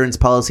my insurance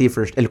policy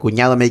for El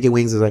Cuñado making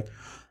wings is like,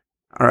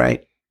 all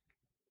right,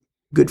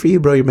 good for you,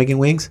 bro. You're making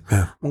wings.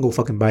 Yeah. I'm gonna go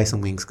fucking buy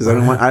some wings because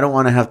I don't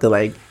want to have to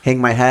like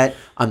hang my hat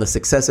on the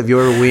success of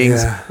your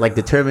wings, like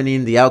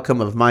determining the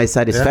outcome of my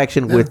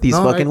satisfaction with these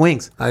fucking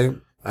wings.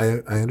 I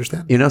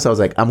understand. You know, so I was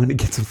like, I'm gonna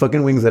get some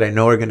fucking wings that I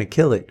know are gonna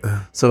kill it.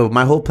 So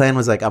my whole plan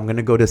was like, I'm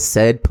gonna go to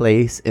said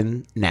place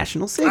in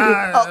National City.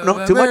 Oh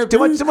no,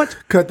 too much.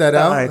 Cut that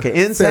out.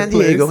 Okay, in San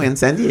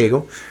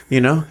Diego,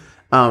 you know,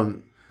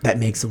 that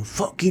makes some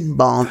fucking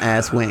bomb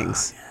ass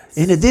wings. Yes.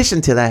 In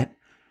addition to that,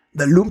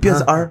 the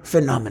lumpias are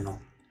phenomenal.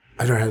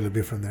 I don't have to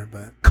be from there,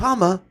 but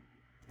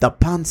the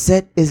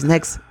pancit is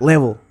next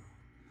level.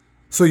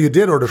 So you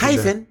did order from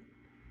there.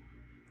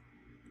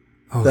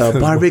 The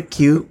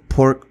barbecue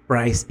pork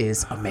rice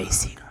is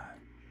amazing.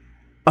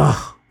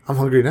 Oh, I'm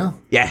hungry now.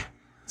 Yeah.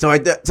 So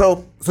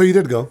you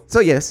did go.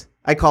 So yes,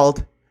 I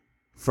called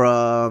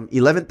from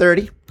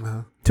 11:30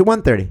 to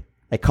 1:30.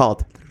 I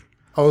called.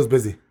 I was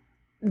busy.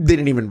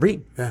 Didn't even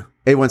ring. Yeah.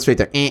 It went straight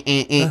to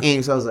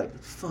So I was like,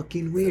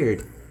 fucking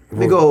weird. Let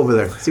me go over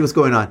there, see what's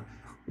going on.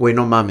 Wait,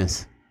 no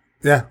mames.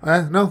 Yeah.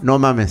 No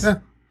mames. Yeah.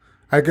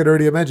 I could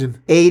already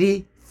imagine.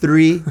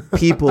 83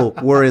 people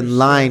were in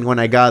line when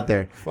I got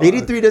there. Fuck.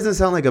 83 doesn't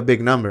sound like a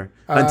big number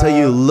until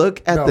you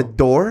look at the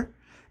door,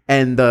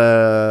 and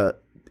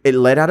it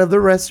led out of the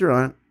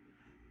restaurant,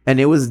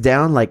 and it was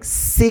down like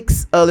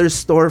 6 other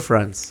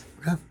storefronts.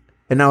 Yeah.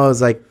 And I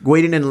was like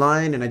waiting in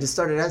line, and I just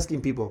started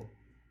asking people,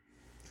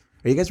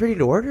 "Are you guys ready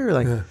to order?"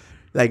 Like,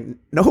 Like,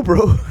 no,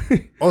 bro.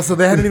 Oh, so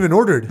they hadn't even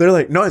ordered. They're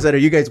like, no. I said, are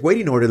you guys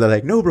waiting to order? They're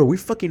like, no, bro. We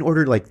fucking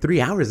ordered like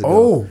 3 hours ago.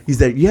 Oh. He's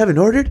like, you haven't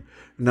ordered?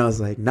 And I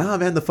was like, nah,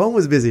 man. The phone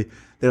was busy.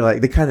 They're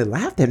like, they kind of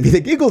laughed at me. They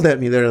giggled at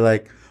me. They're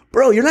like,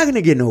 bro, you're not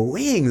gonna get no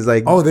wings.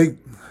 Like, Oh, they.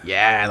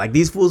 yeah. Like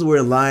these fools were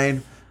in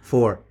line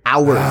for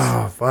hours.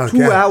 Oh, fuck.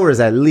 2 hours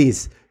at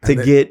least to And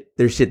they- get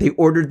their shit. They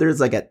ordered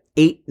theirs like at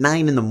 8,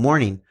 9 in the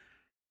morning.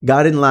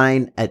 Got in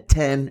line at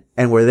 10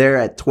 and were there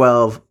at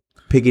 12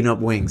 picking up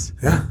wings.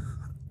 Yeah.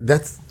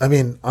 I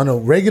mean, on a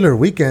regular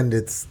weekend,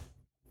 it's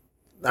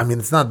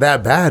not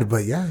that bad,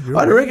 but yeah.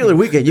 On a regular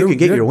weekend, you can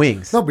get your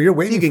wings. No, but you're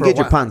waiting You can for a get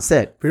your while. pan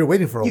set. But you're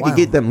waiting for a You while. can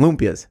get them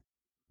lumpias.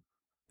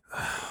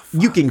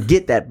 You can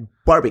get that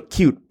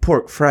barbecued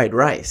pork fried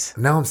rice.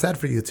 Now I'm sad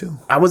for you, too.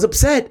 I was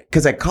upset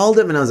because I called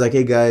him and I was like,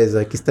 hey guys,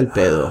 aquí está el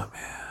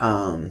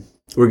pedo.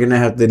 We're going to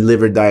have to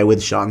live or die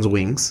with Sean's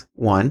wings.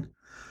 1.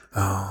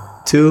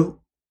 Oh. 2.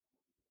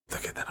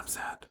 Look at that. I'm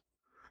sad.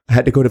 I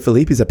had to go to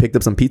Felipe's. I picked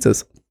up some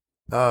pizzas.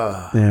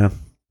 Yeah.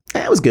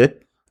 It was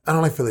good. I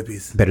don't like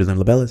Felipe's. Better than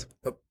La Bella's.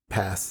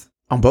 Pass.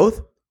 On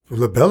both?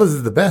 La Bella's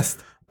is the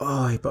best.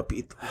 Ay,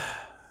 papito.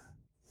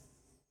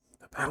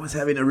 I was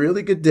having a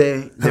really good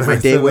day. Then my I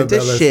day said went to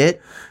La Bella's.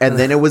 shit. And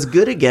then it was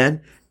good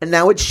again. And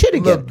now it's shit La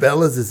again.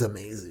 Bella's is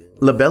amazing.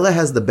 La Bella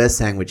has the best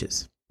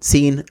sandwiches.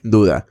 Sin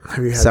duda.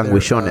 Have you had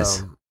Sandwichones.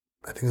 their,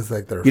 I think it's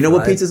like their You know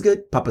what fried- pizza's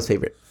good? Papa's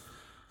favorite.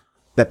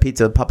 That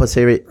pizza, Papa's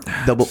favorite,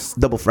 double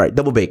fried,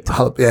 double baked.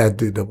 Yeah, I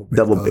do double bacon.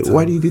 Double baked.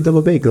 Why do you do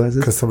double baked glasses?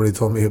 Because somebody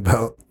told me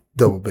about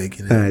double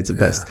baking. It's the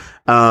best.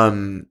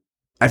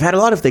 I've had a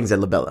lot of things at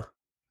La Bella.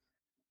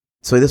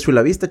 Soy de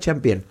Chula Vista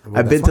champion. Well,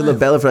 I've been that's to La fine.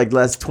 Bella for like the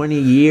last 20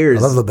 years.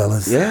 I love La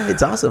Bella's. Yeah,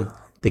 it's awesome.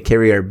 They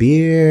carry our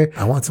beer.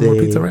 I want some more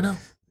pizza right now.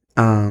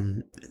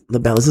 La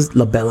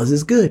Bella's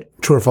is good.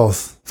 True or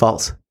false?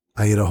 False.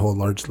 I eat a whole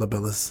large La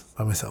Bella's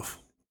by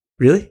myself.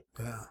 Really?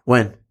 Yeah.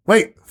 When?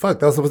 Wait, fuck,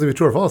 that was supposed to be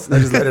true or false. I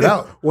just let it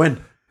out.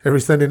 When?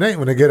 Every Sunday night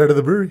when I get out of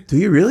the brewery. Do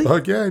you really?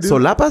 Fuck yeah, I do. So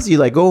Lapas, you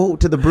like go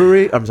to the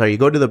brewery. I'm sorry, you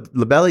go to the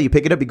La Bella, you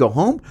pick it up, you go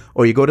home,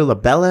 or you go to La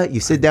Bella, you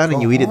sit down and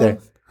Go you eat it there.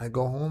 home, I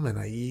go home and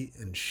I eat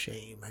in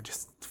shame. I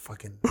just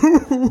fucking.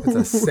 It's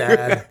a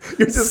sad,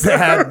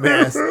 sad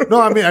mess. No,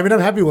 I mean, I'm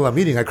happy while I'm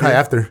eating. I cry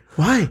after.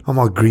 Why? I'm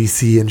all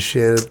greasy and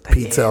shit.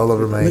 Pizza all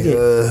over my. Look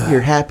at, you're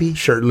happy.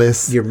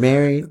 Shirtless. You're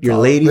married. Your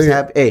all- lady's look at-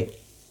 happy. Hey,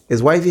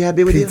 is wifey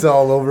happy with Pizza you?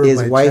 all over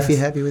Is my wifey chest.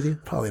 happy with you?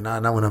 Probably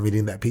not. Not when I'm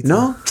eating that pizza.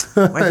 No,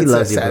 wifey It's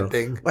loves a you, sad bro.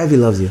 thing. Wifey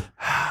loves you.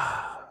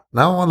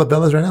 Now I'm on La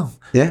Bella's right now.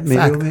 Yeah, maybe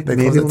Fact, we'll make, they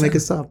maybe close we'll at make 10. a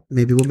stop.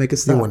 Maybe we'll make a You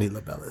stop. won't eat La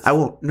Bella's. I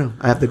won't. No,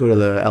 I have to go to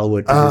the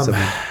Elwood to do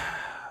something.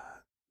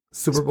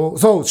 Super Bowl.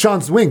 So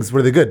Sean's wings,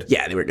 were they good?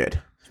 Yeah, they were good.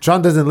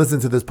 Sean doesn't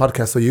listen to this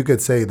podcast, so you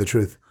could say the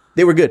truth.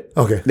 They were good.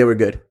 Okay. They were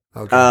good.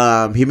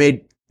 Okay. He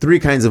made 3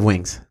 kinds of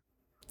wings.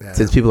 Yeah.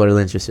 Since people are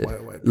interested.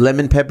 What?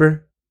 Lemon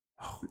pepper.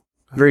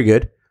 Very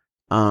good.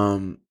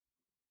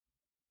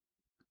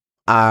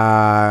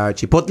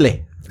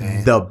 Chipotle.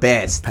 The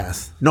best.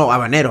 Pass. No,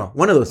 habanero.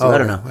 One of those two. I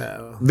don't know.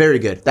 Yeah. Very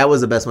good. That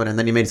was the best one. And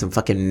then he made some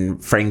fucking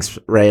Frank's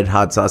red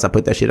hot sauce. I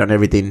put that shit on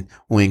everything.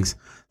 Wings.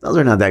 Those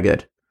are not that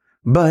good.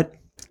 But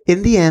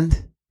in the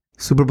end,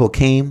 Super Bowl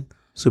came.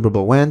 Super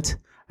Bowl went.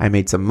 I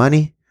made some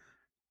money.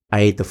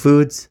 I ate the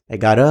foods. I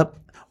got up.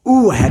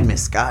 Ooh, I had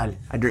mezcal.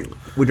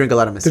 We drink a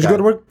lot of mezcal. Did you go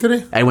to work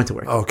today? I went to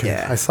work. Okay.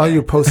 Yeah. I saw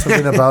you post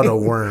something about a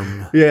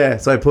worm. Yeah,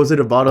 so I posted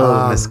a bottle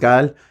of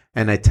mezcal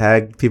and I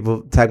tagged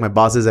my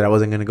bosses that I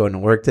wasn't gonna go into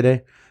work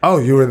today. Oh,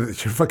 you're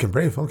fucking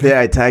brave. Okay. Yeah,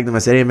 I tagged them. I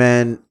said, "Hey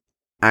man,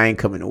 I ain't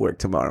coming to work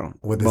tomorrow."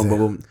 What they boom, say? boom,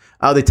 boom.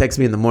 Oh, they text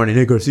me in the morning.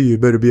 Hey Garcia, you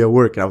better be at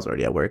work. And I was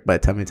already at work by the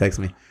time they text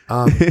me.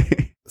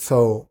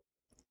 So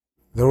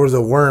there was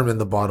a worm in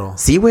the bottle.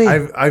 Seaway?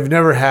 I've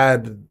never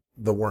had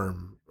the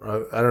worm.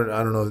 I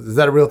don't know. Is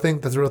that a real thing?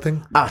 That's a real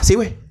thing?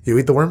 Seaway. You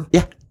eat the worm?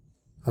 Yeah.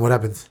 And what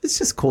happens? It's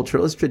just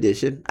cultural. It's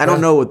tradition. I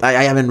don't know. I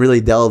haven't really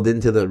delved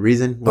into the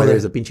reason why Okay.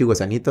 there's a pinche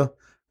gusanito.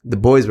 The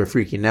boys were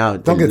freaking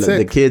out. Don't get sick.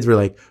 The kids were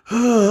like,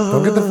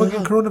 Don't get the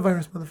fucking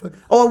coronavirus, motherfucker.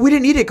 Oh, we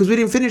didn't eat it because we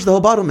didn't finish the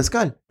whole bottle of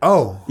mezcal.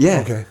 Oh. Yeah.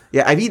 Okay.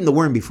 Yeah, I've eaten the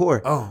worm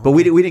before. Oh, But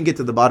we didn't get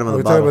to the bottom of Are the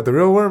we talking bottle. about the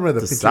real worm or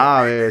the Tú pinche-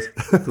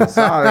 sabes. Tú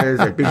sabes.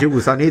 El pinche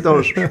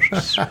gusanito.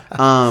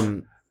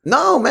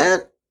 No, man.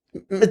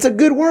 It's a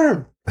good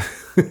worm.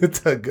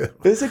 It's a good.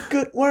 It's a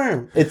good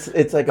worm. It's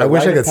like a I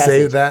wish I rite could of save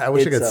passage. that. I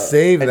wish I It's could a-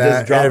 save I that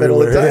just drop it all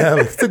the everywhere. time.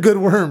 Yeah, it's a good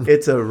worm.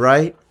 It's a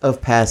rite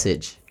of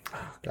passage.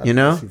 God you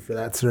know? bless you for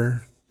that,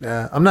 sir.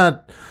 Yeah, I'm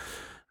not.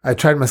 I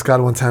tried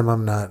mezcal one time.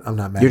 I'm not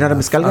man. You're not a enough.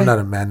 mezcal guy? I'm not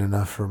a man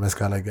enough for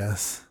mezcal, I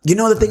guess. You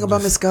know the thing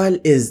about mezcal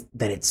is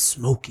that it's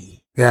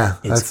smoky. Yeah,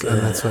 It's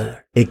good. that's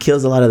what. It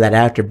kills a lot of that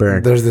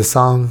afterburn. There's this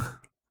song.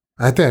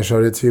 I think I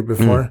showed it to you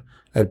before.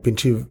 El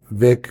pinche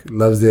Vic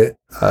loves it.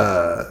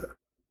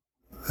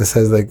 It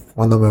says like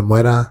cuando me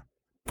muera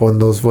pon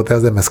dos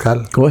botellas de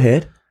mezcal. Go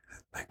ahead.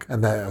 Like,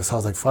 and that, so I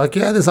was like, fuck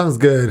yeah, this song's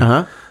good.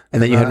 Uh-huh.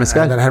 And then you had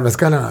mezcal. And then I had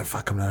mezcal, and I'm like,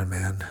 fuck, I'm not a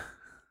man.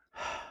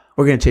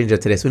 We're going to change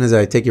that today. As soon as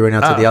I take you right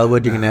now to the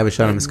Elwood, you're going to have a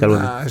shot of mezcal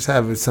with me. I just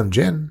have some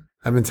gin.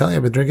 I've been telling you,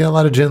 I've been drinking a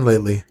lot of gin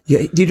lately.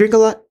 Yeah. Do you drink a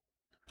lot?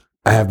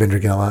 I have been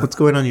drinking a lot. What's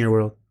going on in your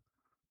world?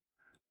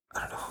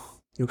 I don't know.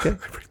 You okay?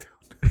 I really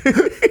do.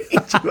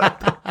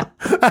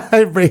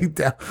 I break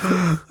down.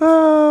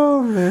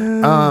 Oh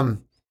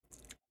man.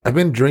 I've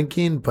been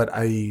drinking, but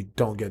I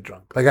don't get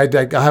drunk. Like I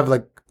have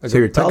like So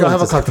your like I have a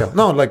tolerance is- cocktail.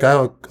 No, like I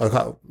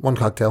have one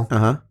cocktail.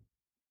 Uh-huh.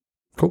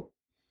 Cool.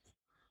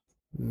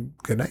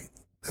 Good night.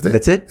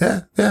 That's it.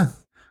 That's it? Yeah.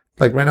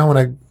 Like right now, when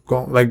I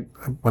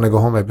go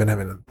home, I've been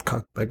having a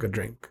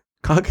drink,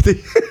 Cocktail.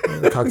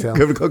 a cocktail.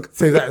 Have a cock-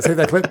 Say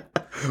that clip.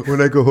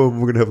 When I go home,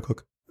 we're gonna have a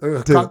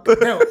cocktail.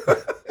 Cocktail.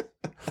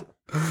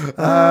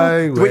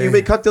 Wait, you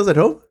make cocktails at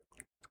home?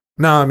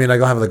 No, I mean I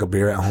go have like a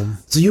beer at home.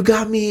 So you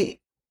got me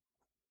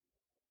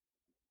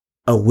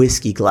a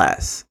whiskey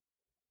glass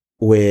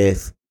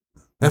with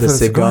Yeah, the for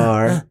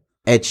cigar Yeah.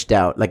 etched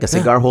out, like a Yeah.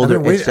 cigar holder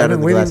etched out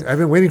in the glass. I've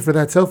been waiting for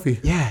that selfie.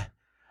 Yeah,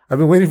 I've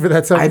been waiting for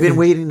that selfie. I've been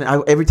waiting.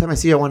 Every time I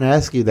see you, I want to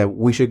ask you that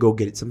we should go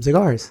get some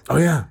cigars. Oh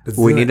yeah,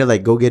 We need to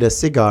like go get a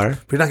cigar.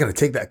 You're not gonna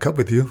take that cup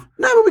with you.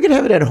 No, but we could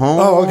have it at home.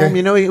 Oh, okay.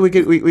 You know,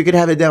 we could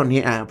have it down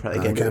here. I'll probably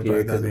No, get can't it here put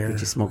it down because here.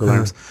 of smoke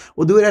alarms.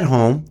 We'll do it at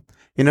home.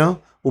 You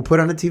know, we'll put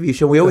on a TV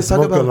show. We always talk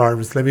Smoke about.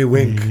 alarms. Let me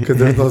wink because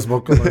there's no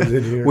smoke alarms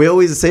in here. We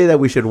always say that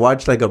we should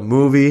watch like a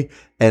movie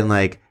and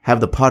like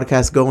have the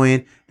podcast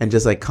going and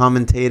just like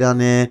commentate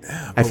on it.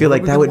 I but feel where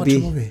like we that gonna would watch a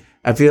be. movie?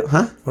 I feel,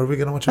 huh? Where are we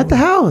gonna watch At the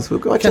house. We'll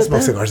go watch Can't it smoke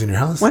there. cigars in your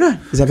house. Why not?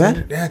 Is that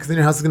bad? Yeah, because then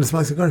your house is gonna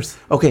smell like cigars.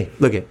 Okay,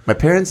 look it. My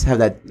parents have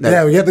that.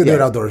 Yeah, we have to do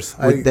it outdoors.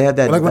 They had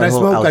that. Like when that I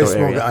whole smoke, I outdoor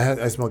smoke.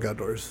 area. I smoke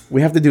outdoors.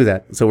 We have to do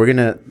that. So we're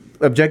gonna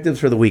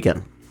objectives for the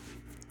weekend.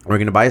 We're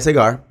gonna buy a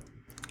cigar.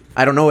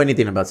 I don't know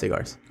anything about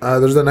cigars.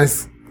 There's a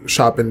nice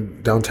shop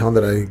in downtown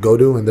that I go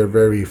to, and they're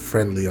very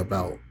friendly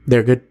about.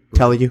 They're good.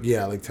 Telling you.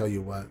 Yeah, like tell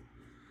you what.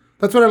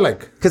 That's what I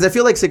like. Because I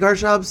feel like cigar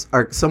shops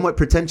are somewhat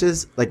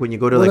pretentious. Like when you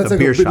go to Well, like a that's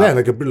beer shop, yeah,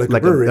 like a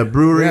brewery. a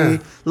brewery, Yeah.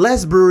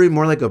 less brewery,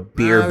 more like a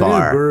beer Yeah,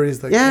 bar.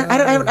 breweries, like, yeah,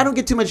 yeah. I don't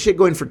get too much shit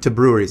going to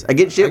breweries. I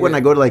get shit when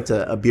I go to like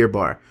to a beer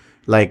bar.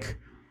 Like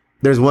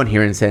there's one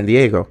here in San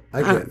Diego.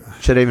 I get-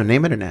 Should I even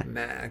name it or not?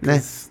 Nah, Nah.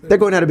 'cause They're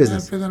going out of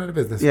business. They're going out of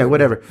business. Yeah,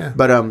 whatever. Yeah.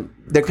 But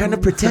they're kind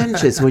of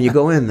pretentious when you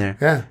go in there.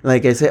 Yeah.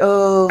 Like I say,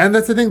 oh, And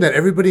that's the thing that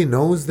everybody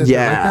knows that they're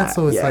like Yeah, that.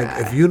 So it's yeah.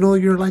 like, if you know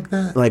you're like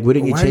that, like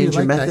wouldn't you why are change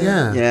your like that? method?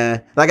 Yeah. Yeah.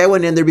 Like I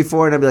went in there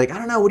before and I'd be like, I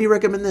don't know, what do you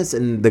recommend this?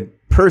 And the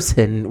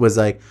person was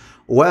like,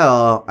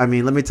 well, I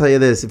mean, let me tell you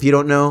this. If you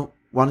don't know,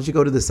 why don't you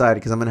go to the side?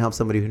 Because I'm gonna help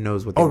somebody who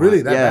knows what they Oh, want.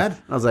 really? That bad?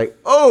 I was like,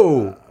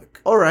 oh,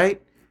 all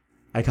right.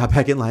 I got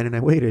back in line and I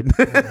waited.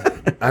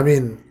 I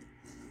mean,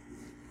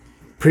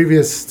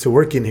 previous to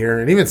working here,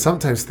 and even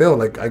sometimes still,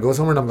 like I go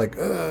somewhere and I'm like,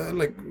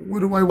 what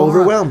do I want?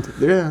 Overwhelmed.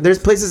 Yeah. There's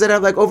places that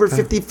have like over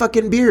 50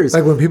 fucking beers.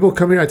 Like when people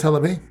come here, I tell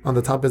them, hey, on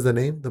the top is the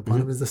name, the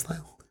bottom is the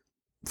style.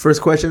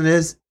 First question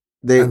is,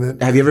 And then-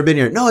 have you ever been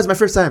here? No, it's my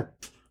first time.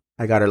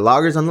 I got our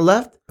lagers on the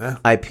left, Yeah.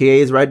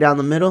 IPAs right down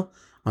the middle.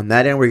 On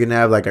that end, we're gonna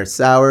have like our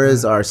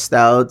sours, our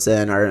stouts,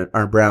 and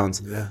our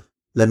browns. Yeah,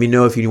 Let me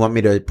know if you want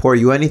me to pour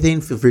you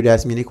anything. Feel free to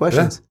ask me any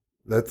questions.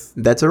 that's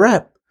That's a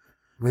wrap.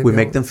 maybe We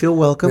make them feel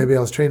welcome. Maybe I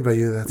was trained by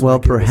you. That's Well,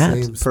 why people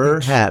say speech.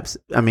 perhaps.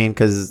 I mean,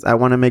 because I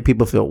want to make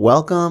people feel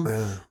welcome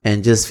Yeah.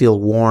 and just feel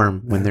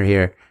warm when they're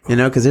here. You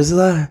know, because there's a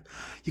lot.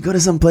 You go to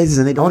some places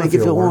and they don't wanna make you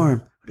feel feel warm.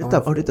 warm. I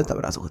wanna feel Ahorita te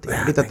abrazo, Joti.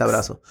 Yeah, Ahorita te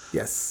thanks. abrazo.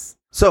 Yes,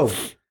 So,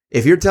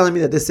 if you're telling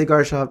me that this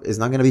cigar shop is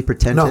not going to be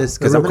pretentious,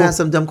 because they're I'm going to real ask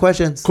some dumb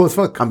questions. cool as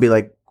fuck. I'll be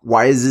like,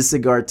 why is this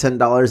cigar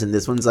 $10 and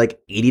this one's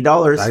like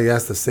 $80? I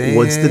asked the same.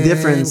 What's the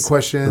difference?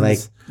 Questions Like,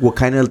 what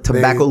kind of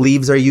tobacco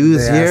leaves are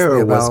used They here, asked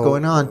me or what's about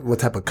going on? What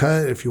type of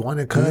cut? If you want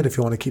to cut, if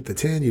you want to keep the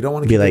tin, you don't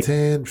want to Be keep like, the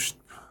tin.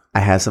 I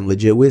have some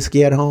legit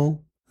whiskey at home.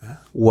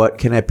 What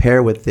can I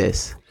pair with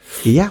this?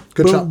 Yeah,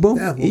 Good boom, shot. boom,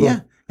 Yeah, yeah. we'll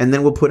go. And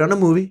then we'll put on a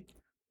movie.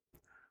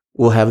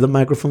 We'll have the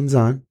microphones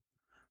on.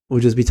 We'll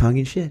just be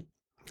talking shit.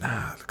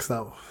 Looks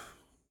that.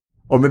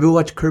 Or maybe we'll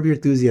watch Curb Your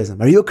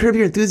Enthusiasm. Are you a Curb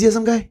Your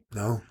Enthusiasm guy?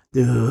 No,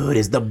 Dude,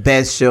 it's the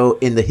best show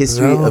in the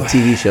history No. of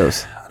TV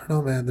shows. I don't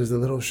know, man. There's a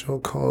little show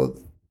called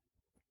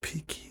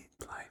Peaky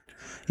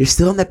Blinders. You're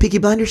still on that Peaky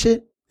Blinder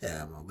shit?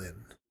 Yeah, I'm all in.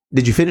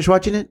 Did you finish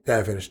watching it? Yeah,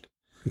 I finished.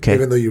 Okay.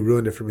 Even though you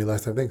ruined it for me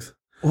last time. Thanks.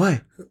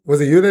 Why?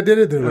 Was it you that did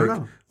it? They're I don't like,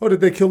 know. oh,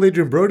 did they kill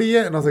Adrian Brody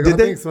yet? And I was like, Did oh,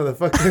 they? thanks,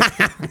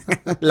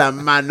 motherfucker. La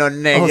mano Oh,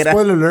 negra.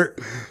 spoiler alert.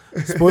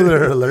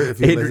 Spoiler alert. If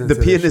you listen The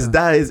to pianist show.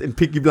 dies in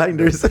Peaky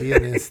Blinders. The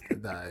pianist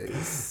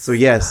dies. So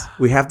yes,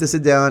 we have to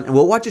sit down and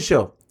we'll watch a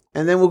show.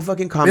 And then we'll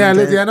fucking comment. Yeah, on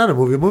it. not a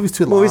movie. A movie's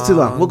too long. Movie's too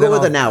long. We'll go Then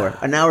with I'll-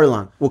 an hour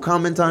long. We'll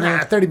comment on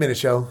it. 30-minute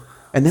show.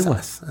 And then That's what?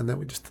 us. And then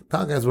we just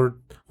talk as we're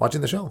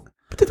watching the show.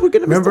 But then we're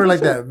gonna miss Remember the like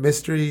show. that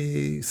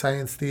Mystery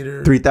Science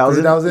Theater? 3000?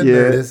 3000? Yeah.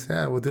 There it is.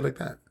 Yeah, we'll do like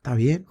that. Está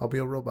bien. I'll be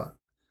a robot.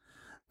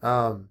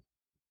 Where's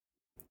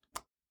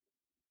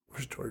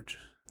George?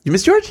 You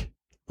miss George?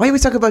 Why you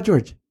always talk about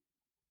George?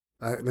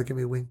 Look at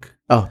me wink.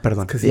 Oh,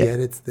 perdón. Because Yeah. he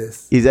edits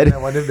this. He's edit- I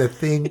want him to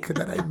think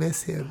that I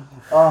miss him.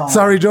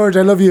 Sorry, George.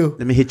 I love you.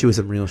 Let me hit you with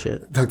some real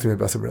shit. Talk to me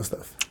about some real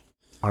stuff.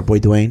 Our boy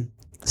Dwayne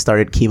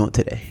started chemo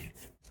today.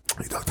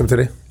 You talked to him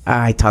today?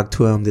 I talked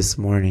to him this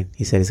morning.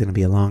 He said it's gonna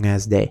be a long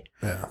ass day.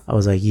 Yeah. I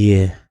was like,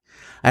 yeah.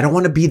 I don't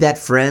want to be that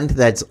friend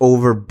that's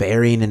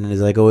overbearing and is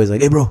like always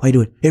like, hey bro, how you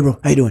doing? Hey bro,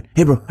 how you doing?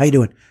 Hey bro, how you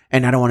doing?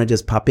 And I don't want to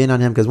just pop in on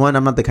him because one,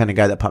 I'm not the kind of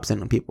guy that pops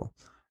in on people.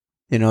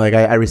 You know, like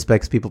I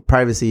respect people's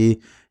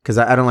privacy because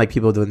I don't like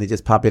people when they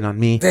just pop in on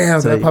me.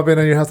 Damn, So I pop in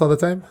on your house all the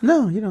time?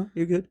 No, you know,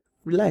 you're good.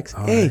 Relax.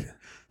 All Hey, right.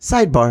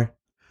 sidebar.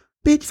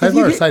 Bitch, if you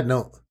Sidebar or get- side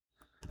note?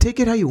 take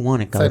it how you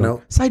want it, Side Carlo.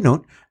 note. Side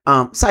note.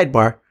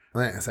 Sidebar.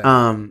 Yeah, side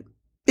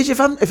Bitch,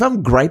 if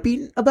I'm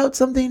griping about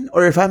something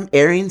or if I'm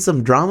airing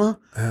some drama,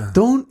 Yeah.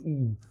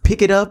 don't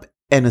pick it up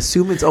and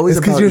assume it's always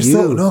It's because about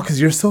you're you. because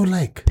you're so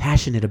like,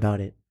 Passionate about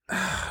it.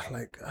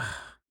 like,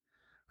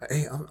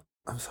 hey,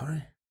 I'm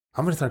sorry.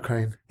 I'm gonna start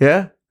crying.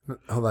 Yeah?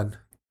 Hold on.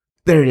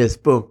 There it is.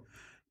 Boom.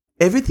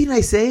 Everything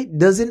I say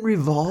doesn't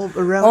revolve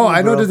around Oh, me,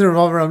 I know it bro. doesn't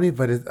revolve around me,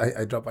 but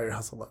I drop by your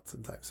house a lot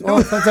sometimes. You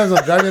know, sometimes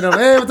I'm driving. I'm,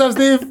 hey, what's up,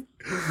 Steve?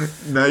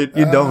 No, you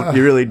don't.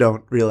 You really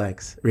don't.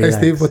 Relax. Relax. Hey,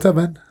 Steve, what's up,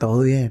 man?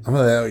 Todo bien. I'm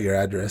gonna let out your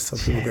address so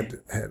people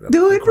could head up.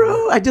 Do it,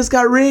 bro. I just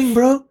got Ring,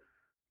 bro.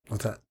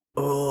 What's that?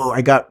 Oh,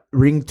 I got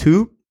Ring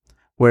 2,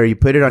 where you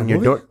put it on The your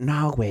movie? door.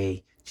 No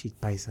way. Cheat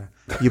paisa.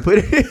 You put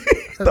it.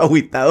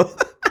 Agüitado.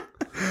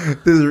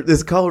 This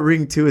is called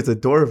Ring 2. It's a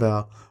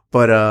doorbell.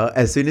 But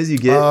as soon as you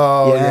get.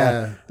 Oh,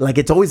 yeah. Like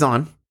it's always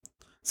on.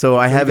 So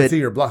I So you have can it. see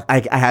your block.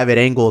 I have it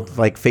angled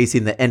like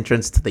facing the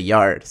entrance to the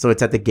yard. So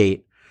it's at the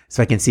gate.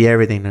 So I can see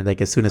everything. And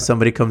like as soon as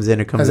somebody comes in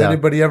or comes Has out.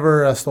 anybody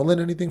ever stolen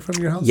anything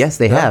from your house? Yes,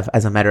 they Yeah. have,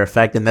 as a matter of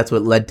fact, and that's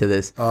what led to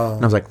this. Oh.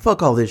 And I was like,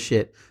 "Fuck all this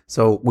shit."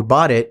 So we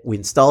bought it, we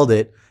installed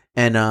it,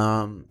 and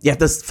you have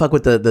to fuck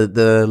with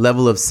the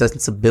level of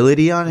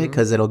sensibility on it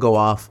because it'll go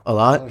off a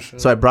lot. Oh, shit.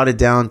 So I brought it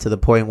down to the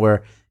point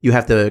where you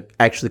have to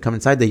actually come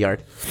inside the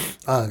yard.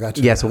 Ah,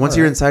 gotcha. Yeah. So once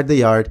you're inside the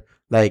yard,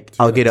 like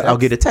I'll get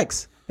a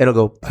text. It'll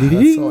go.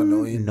 That's so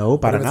annoying. No,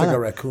 What para if it's like nada. a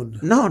raccoon?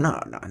 No.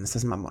 This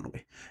is my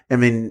güey. I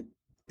mean,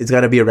 it's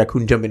got to be a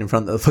raccoon jumping in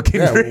front of the fucking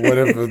Yeah, tree. what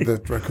if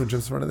the raccoon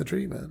jumps in front of the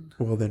tree, man?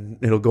 Well, then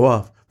it'll go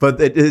off. But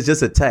it is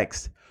just a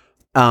text.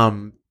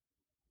 And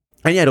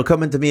yeah, it'll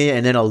come into me,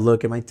 and then I'll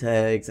look at my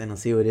text, and I'll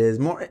see what it is.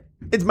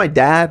 It's my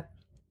dad.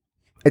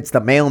 It's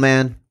the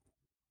mailman.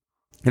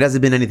 It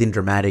hasn't been anything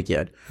dramatic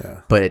yet.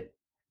 Yeah. But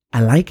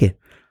I like it.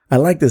 I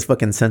like this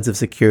fucking sense of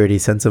security,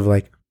 sense of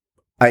like,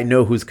 I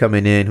know who's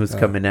coming in, who's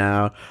coming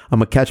out. I'm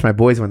going to catch my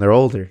boys when they're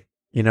older.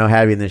 You know,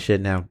 having this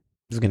shit now.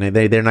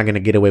 They're not going to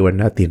get away with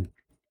nothing.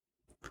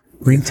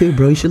 Ring 2,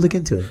 bro. You should look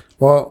into it.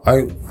 Well,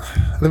 I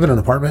live in an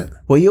apartment.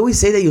 Well, you always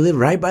say that you live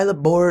right by the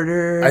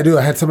border. I do.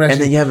 I had somebody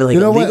And actually. then you have like you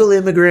know illegal what?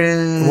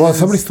 immigrants. Well,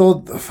 somebody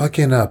stole a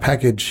fucking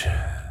package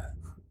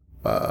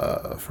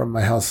from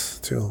my house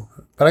too.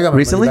 But I got my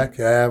Recently? money back.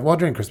 Yeah, well,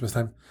 during Christmas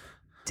time.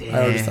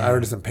 Damn. I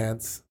ordered some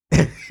pants.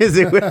 Is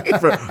it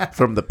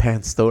from the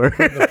pants store?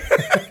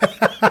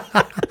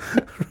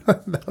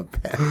 The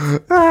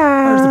pants.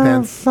 I ordered some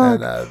pants.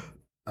 And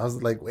I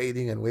was like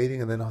waiting,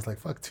 and then I was like,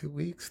 fuck, 2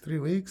 weeks, 3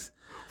 weeks.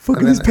 Fuck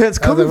And these then pants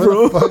I was coming,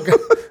 bro. like, what the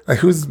fuck? Like,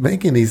 who's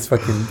making these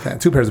fucking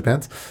pants? 2 pairs of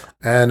pants?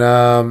 And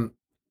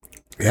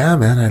yeah,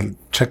 man, I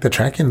checked the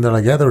tracking. And they're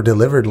like, yeah, they were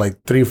delivered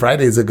like 3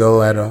 Fridays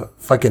ago at a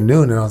fucking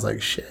noon. And I was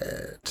like,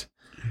 shit.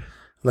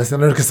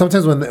 Listen, because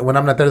sometimes when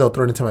I'm not there, they'll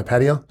throw it into my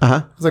patio.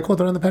 Uh-huh. I was like, cool,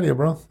 throw it in the patio,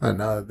 bro. And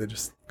no, they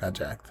just got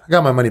jacked. I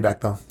got my money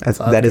back though.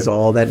 That is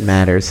all that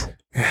matters.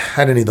 I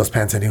didn't need those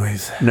pants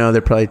anyways. No,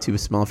 they're probably too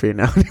small for you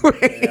now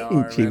anyway. They are,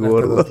 man, after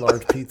Chigordo. those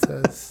large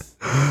pizzas.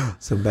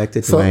 So back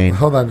to So Dwayne.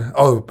 hold on.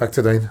 Oh, back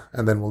to Dwayne,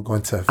 and then we'll go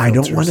into. I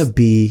don't filters. want to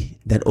be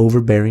that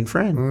overbearing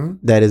friend Mhm.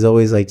 that is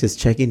always like just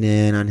checking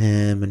in on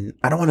him, and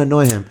I don't want to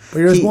annoy him. But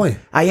you're his boy.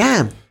 I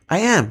am.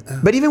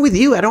 But even with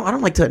you, I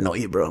don't like to annoy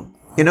you, bro.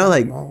 You know,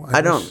 like Well, I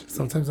don't. wish-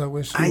 Sometimes I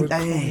wish. You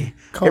would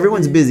call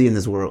Everyone's me. busy in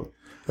this world.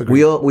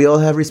 Agreed. We all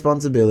have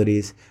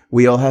responsibilities.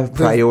 We all have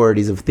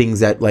priorities of things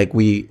that like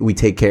we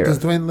take care Does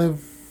of. Dwayne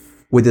live?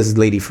 With this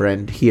lady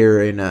friend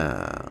here in fuck,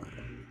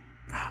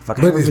 I But,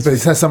 don't know if but he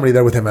has somebody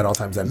there with him at all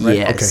times. Then, right?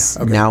 Yes,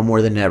 Okay. now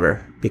more than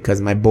ever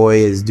because my boy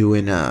is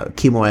doing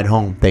chemo at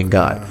home. Thank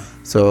God.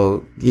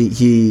 So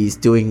he's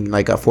doing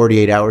like a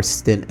 48-hour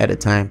stint at a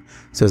time.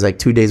 So it's like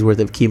 2 days worth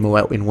of chemo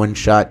out in one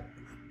shot,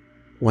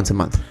 once a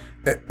month.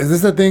 Is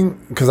this the thing?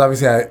 Because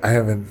obviously I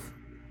haven't.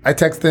 I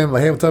text him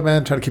like, "Hey, what's up,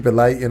 man? Try to keep it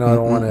light. You know, I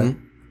don't want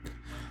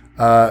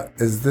to."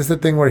 Is this the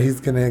thing where he's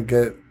gonna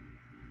get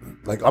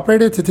like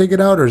operated to take it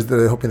out, or is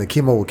they hoping the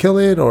chemo will kill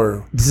it,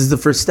 or This is the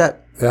first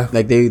step. yeah?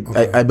 Like they,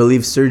 Okay. I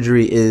believe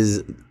surgery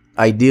is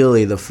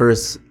ideally the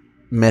first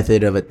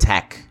method of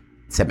attack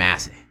to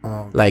mass.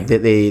 Oh, Like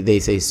they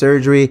say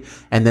surgery,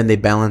 and then they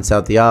balance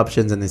out the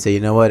options, and they say, you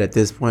know what, at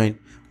this point,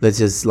 let's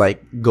just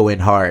like go in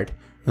hard.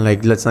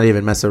 Like let's not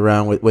even mess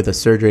around with a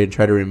surgery and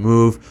try to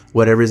remove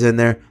whatever's in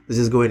there. Let's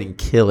just go in and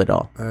kill it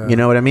all. You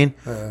know what I mean?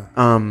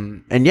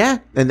 And yeah,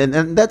 and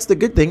that's the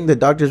good thing. The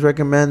doctors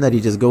recommend that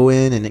he just go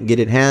in and get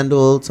it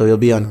handled. So he'll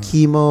be on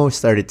chemo.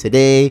 Started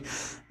today.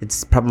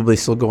 It's probably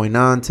still going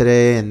on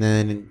today, and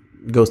then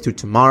it goes through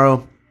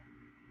tomorrow.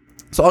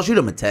 So I'll shoot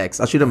him a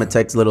text. I'll shoot him a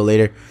text a little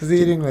later. is he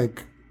eating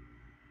like?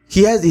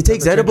 He takes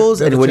change- edibles,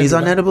 they have and to when change he's your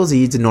on diet? edibles, he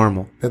eats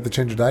normal. They have to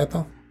change your diet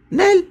though?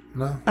 No,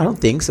 No. I don't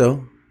think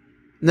so.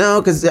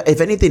 No, because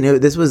if anything,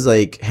 this was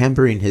like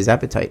hampering his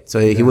appetite, so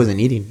he wasn't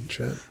eating.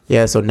 Shit.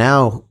 Yeah, so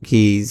now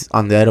he's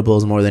on the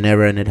edibles more than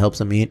ever, and it helps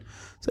him eat.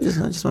 So I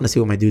just want to see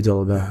what my dude's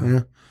all about.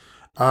 Yeah.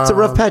 It's a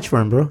rough patch for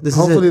him, bro.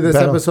 Hopefully this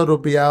battle. episode will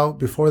be out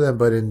before then,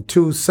 but in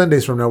 2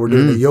 Sundays from now, we're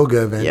doing a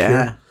yoga event Yeah.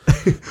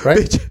 here. Right?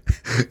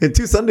 Bitch, in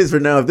 2 Sundays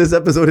from now, if this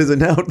episode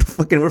isn't out,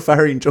 fucking we're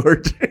firing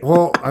George.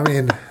 Well, I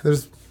mean,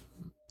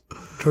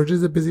 George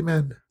is a busy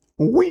man.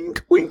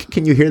 Wink, wink.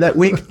 Can you hear that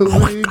wink?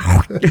 Wink.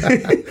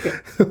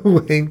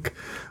 Wink.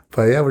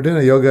 But yeah, we're doing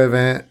a yoga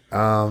event.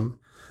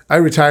 I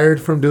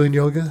retired from doing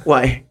yoga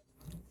Why?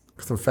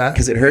 because I'm fat.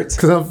 Because it hurts?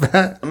 Because I'm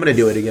fat. I'm going to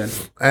do it again.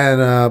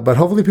 And but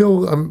hopefully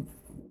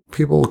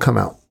people will come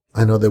out.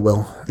 I know they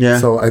will. Yeah.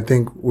 So I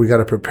think we got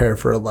to prepare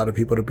for a lot of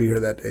people to be here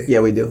that day. Yeah,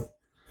 we do.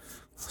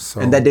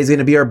 So And that day's going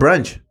to be our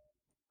brunch.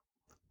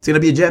 It's going to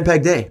be a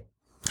jam-packed day.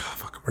 oh,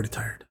 fuck, I'm already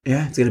tired.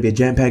 Yeah, it's going to be a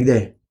jam-packed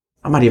day.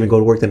 I might even go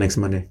to work the next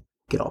Monday.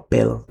 Get all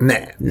pelo.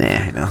 Nah.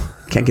 No.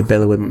 Can't get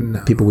pelo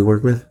with people we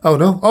work with. Oh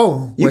no.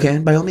 Oh, You wait.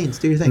 can, by all means.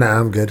 Do your thing. Nah,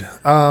 I'm good.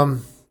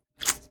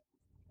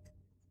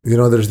 You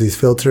know, there's these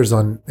filters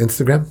on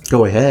Instagram,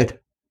 Go ahead.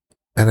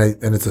 and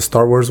it's a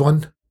Star Wars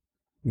one.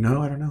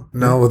 No, I don't know.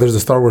 No, well, there's a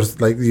Star Wars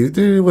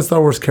what Star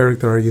Wars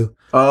character are you?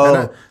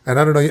 Oh, And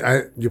I don't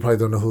know. You probably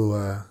don't know who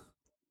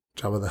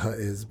Jabba the Hutt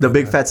is. the but,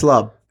 big fat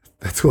slob.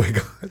 That's who I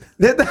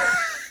got.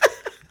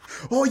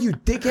 Oh, you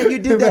dickhead! You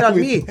did that on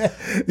me.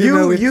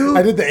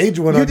 I did the age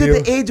one You on did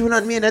you. the age one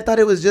on me, and I thought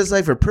it was just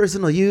like for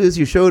personal use.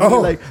 You showed me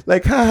Oh.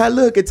 like, haha,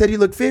 look, it said you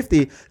look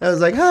 50. I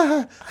was like,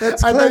 haha,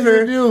 that's I thought you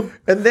clever. knew.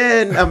 And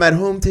then I'm at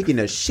home taking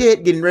a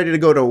shit, getting ready to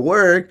go to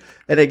work,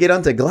 and I get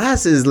onto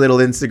Glass's little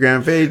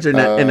Instagram page, and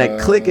I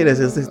click it. And it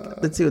says,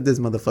 let's see what this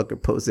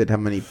motherfucker posted. How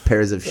many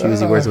pairs of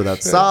shoes he wears without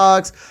shit.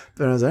 socks?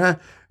 And I was like,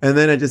 and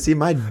then I just see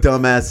my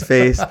dumbass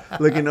face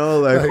looking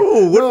all like, Like,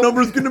 oh, what no.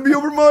 number's gonna be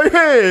over my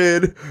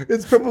head?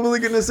 It's probably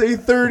gonna say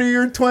 30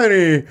 or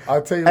 20.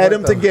 I'll tell you Add what,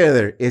 them though.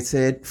 together. It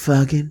said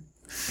fucking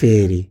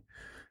 50.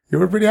 You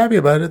were pretty happy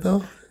about it,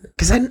 though.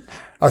 Cause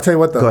I'll tell you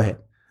what, though. go ahead.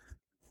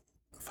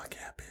 Fuck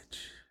yeah, bitch.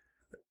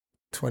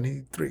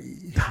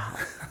 23.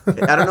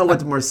 I don't know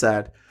what's more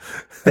sad,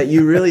 that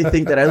you really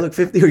think that I look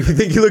 50 or you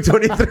think you look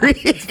 23.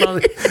 It's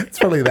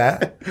probably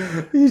that.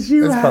 It's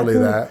It's probably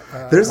that.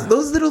 There's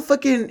those little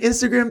fucking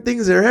Instagram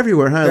things that are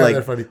everywhere, huh? Yeah, like,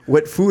 they're funny.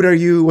 what food are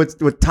you?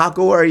 What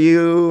taco are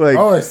you? Like,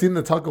 Oh, I've seen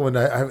the taco one.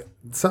 I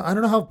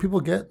don't know how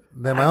people get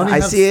them. I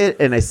see it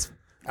and I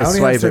only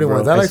swipe have it, certain bro.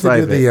 ones. I like to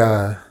swipe do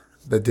it.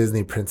 the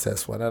Disney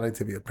princess one. I like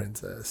to be a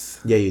princess.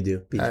 Yeah, you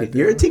do. I do.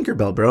 You're a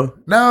Tinkerbell, bro.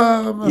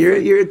 No, You're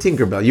a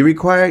Tinkerbell. You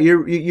require you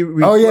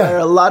require Oh,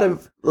 yeah. a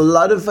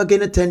lot of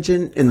fucking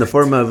attention in the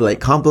form of like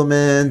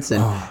compliments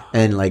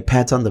and like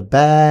pats on the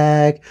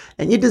back,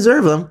 and you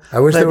deserve them. I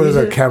wish there But was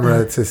you a should-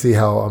 camera to see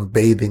how I'm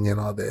bathing in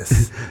all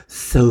this.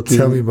 soaking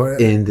Tell me more.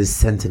 in the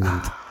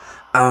sentiment.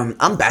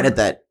 I'm bad at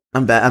that.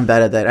 I'm bad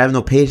at that. I have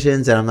no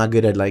patience, and I'm not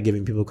good at like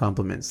giving people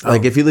compliments.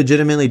 Like if you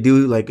legitimately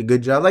do like a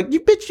good job, like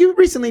you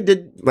recently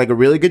did like a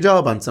really good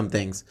job on some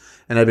things,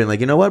 and I've been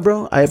like, you know what,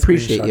 bro, I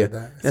appreciate you.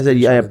 Screenshotted that. I said,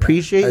 I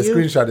appreciate I you.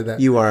 screenshotted that.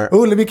 You are. Oh,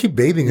 let me keep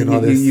bathing in all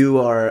this. You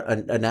are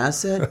an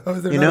asset. How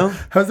is there You not- know,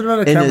 how is there not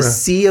a in camera? a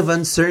sea of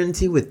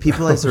uncertainty with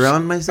people I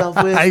surround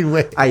myself with. I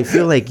wish. I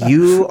feel like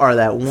you are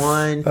that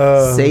one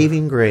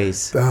saving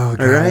grace. Oh,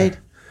 God. All right.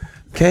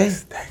 Okay.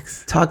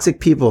 Thanks.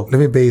 Toxic people. Let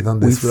me bathe on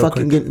We this real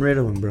fucking quick. getting rid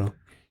of them, bro.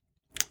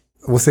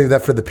 We'll save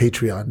that for the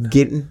Patreon.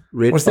 Getting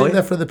rid. We're saving yeah?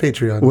 that for the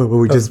Patreon. Where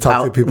we Of just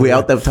out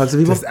the toxic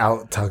people. Just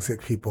out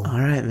toxic people. All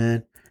right,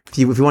 man. If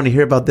you want to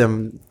hear about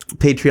them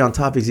Patreon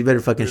topics, you better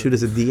fucking shoot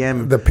us a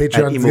DM. The at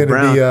Patreon's Emo gonna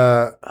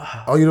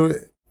Brown.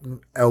 be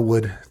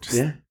Elwood. Just,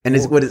 Yeah, and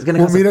it's what it's gonna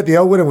We'll cost. meet at the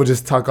Elwood and we'll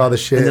just talk all the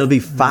shit. And it'll be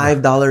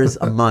 $5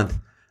 a month,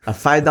 a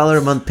 $5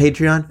 a month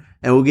Patreon,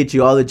 and we'll get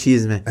you all the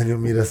cheese, man. and you'll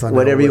meet us on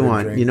Whatever you Elwood and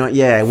want. drink. You know,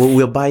 yeah,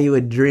 we'll buy you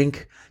a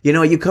drink. You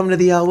know, you come to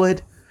the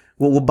Elwood,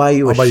 we'll buy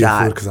you a I'll buy you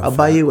shot. food 'cause I'm I'll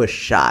buy fat. you a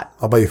shot.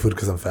 I'll buy you food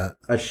because I'm fat.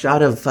 A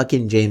shot of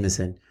fucking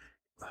Jameson.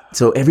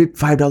 So every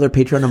 $5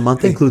 Patreon a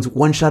month includes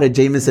one shot of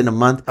Jameson a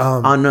month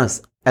on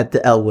us at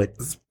the Elwood.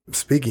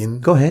 Speaking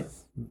Go ahead.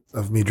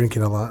 of me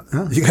drinking a lot,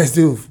 you guys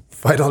do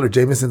 $5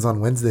 Jamesons on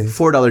Wednesday.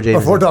 $4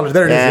 Jameson. $4.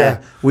 There it is,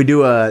 yeah. We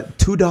do a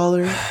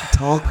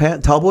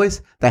 $2 tall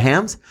boys, the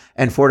hams,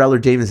 and $4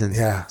 Jamesons.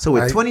 Yeah. So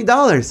with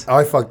 $20, Oh,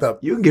 I fucked up.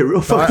 you can get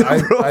real So fucked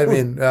up, bro. I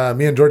mean,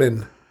 me and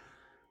Jordan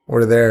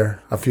were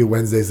there a few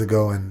Wednesdays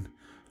ago, and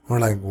we're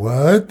like,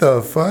 "What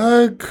the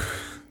fuck?"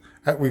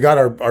 We got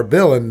our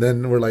bill, and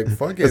then we're like,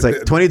 "Fuck it!" It's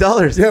like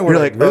 $20. Yeah, we're You're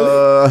like, really?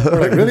 We're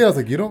like, really? I was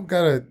like, "You don't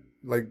gotta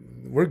like,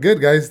 we're good,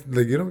 guys.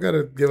 Like, you don't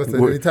gotta give us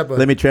any type of."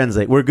 Let me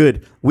translate. We're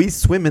good. We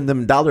swim in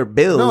them dollar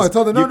bills. No, I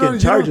told them, you no, can you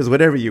charge don't- us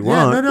whatever you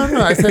Yeah, want.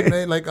 no. I said,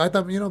 hey, like, I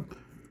thought,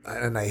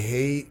 and I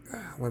hate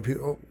when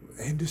people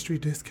industry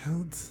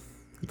discounts.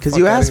 Because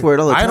you ask for it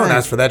all the time. I don't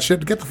ask for that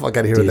shit. Get the fuck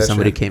out of here Dude, with that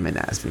somebody shit. came and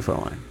asked me for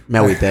one.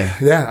 Mawite.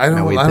 Yeah, I don't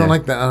Mawite.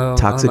 like that. I don't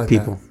Toxic like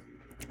people.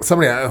 That.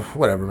 Somebody,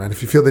 whatever, man.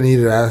 If you feel the need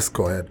to ask,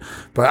 go ahead.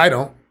 But I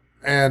don't.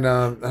 And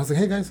I was like,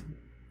 hey, guys,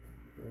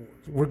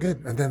 we're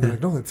good. And then they're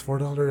like, no, it's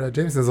 $4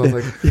 Jamesons. I was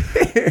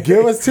like,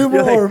 give us two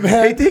You're more, like,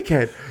 man. Hey,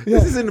 dickhead. Yeah.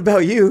 This isn't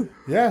about you.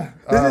 Yeah.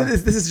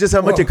 This is just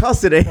how much it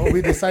costs today. Well,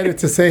 we decided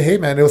to say, hey,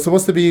 man, it was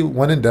supposed to be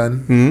 1 and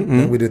done.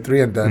 Then we did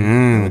 3 and done.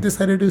 And we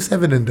decided to do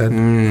 7 and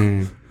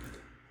done.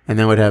 And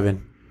then what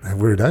happened?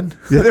 And we're done.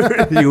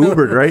 You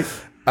Ubered, right?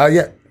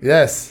 Yeah.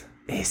 Yes.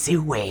 Ese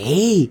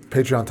way.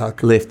 Patreon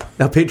talk. Lyft.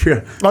 No,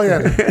 Patreon. Oh,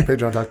 yeah.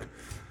 Patreon talk.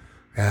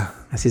 Yeah.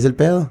 Así es el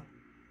pedo.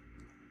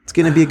 It's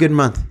going to be a good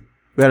month.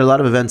 We had a lot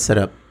of events set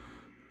up.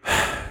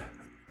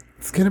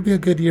 It's going to be a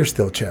good year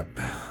still, Chip.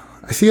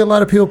 I see a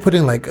lot of people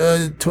putting like,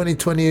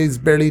 2020 is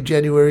barely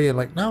January. And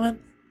like, no, man.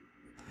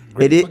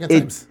 Great fucking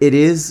times. It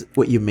is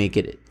what you make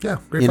it. Yeah,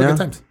 great fucking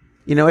times.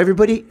 You know,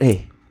 everybody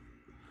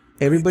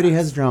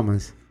has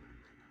dramas.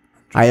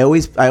 I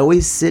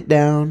always sit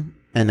down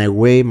and I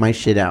weigh my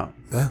shit out.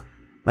 Yeah.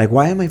 Like,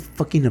 why am I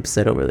fucking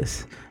upset over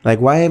this? Like,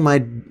 why am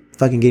I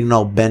fucking getting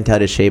all bent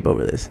out of shape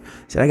over this?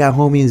 So I got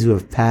homies who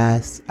have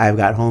passed. I've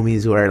got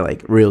homies who are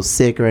like real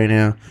sick right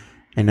now,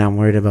 and I'm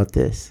worried about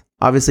this.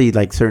 Obviously,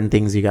 like certain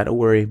things you got to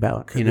worry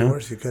about. Could be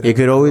worse. It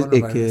could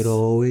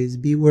always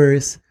be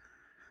worse.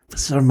 But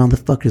some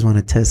motherfuckers want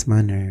to test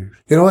my nerve.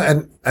 You know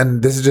what?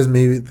 And this is just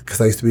me because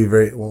I used to be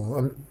very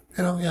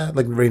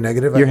like very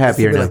negative. You're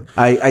happier now.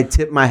 Like, I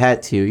tip my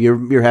hat to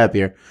you. You're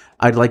happier.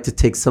 I'd like to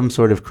take some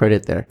sort of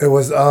credit there. It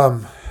was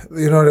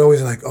they're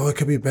always like, oh, it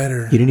could be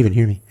better. You didn't even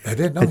hear me. I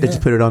did. No, I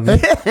just put it on me.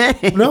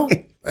 No.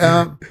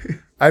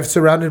 I've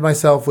surrounded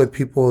myself with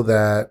people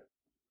that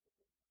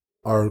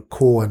are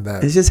cool and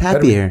that it's just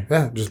happier.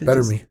 Just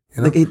better me.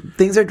 You know? Like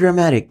things are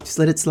dramatic. Just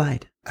let it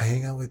slide. I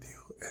hang out with you.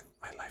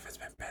 My life has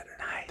been better.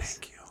 Nice.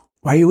 Thank you.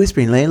 Why are you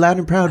whispering? Lay it loud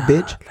and proud,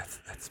 bitch.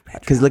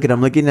 Because look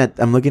I'm looking at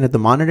the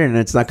monitor and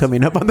it's not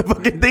coming up on the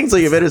fucking thing. So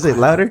you better say it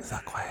louder. It's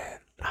not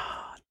quiet.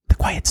 The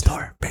quiet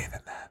store. Bathe in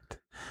that.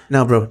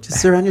 No, bro. Just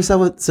surround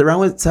yourself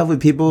with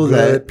people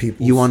that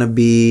you want to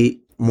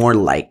be more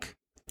like.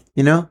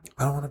 You know?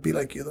 I don't want to be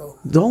like you though.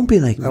 Don't be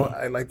like me.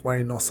 I like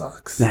wearing no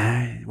socks.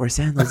 Nah, wear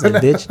sandals, then,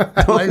 bitch.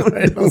 I like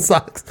wearing no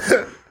socks.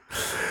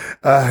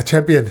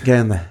 Champion. Get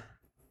in there.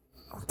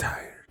 I'm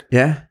tired.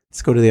 Yeah?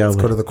 Let's go to the Outwood.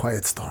 Let's go to the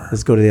quiet store.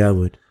 Let's go to the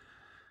Outwood.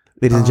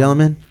 Ladies and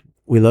gentlemen,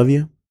 we love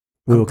you.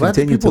 We will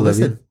continue to love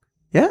you.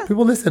 Yeah.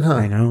 People listen, huh?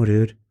 I know,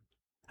 dude.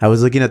 I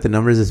was looking at the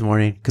numbers this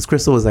morning because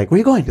Crystal was like, "Where are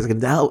you going?" She's like,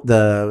 going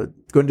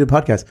to do a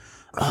podcast.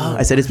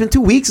 I said, "It's been 2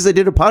 weeks since I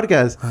did a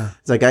podcast."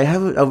 It's like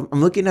I'm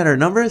looking at our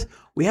numbers.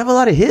 We have a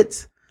lot of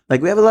hits.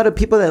 Like we have a lot of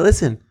people that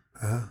listen.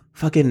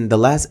 Fucking the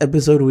last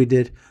episode we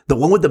did, the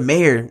one with the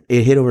mayor,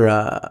 it hit over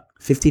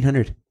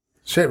 1,500.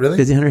 Shit, really?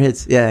 1,500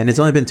 hits. Yeah, and it's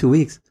only been 2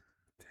 weeks.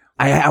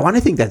 I want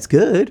to think that's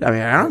good. I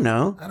mean, I don't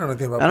know. I don't know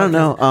anything about. I don't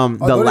know.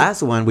 The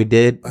last one we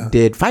did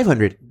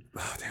 500.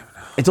 Oh damn!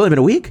 No. It's only been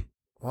a week.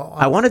 Well,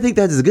 I want to think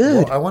that's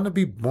good. Well, I want to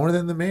be more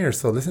than the mayor,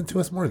 so listen to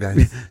us more,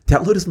 guys.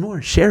 Download us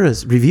more. Share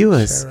us. Review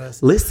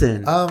us.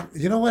 Listen.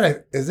 You know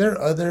what? Is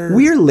there other...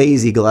 We're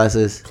lazy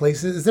glasses.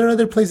 Places? Is there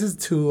other places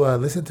to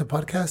listen to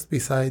podcasts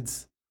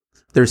besides...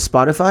 There's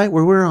Spotify,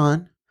 where we're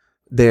on.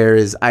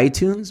 There's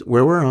iTunes,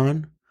 where we're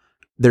on.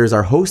 There's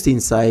our hosting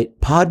site,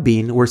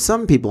 Podbean, where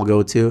some people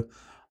go to.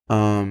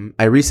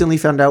 I recently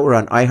found out we're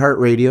on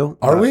iHeartRadio.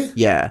 Are we?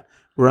 Yeah.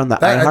 We're on the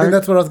iHeart. I think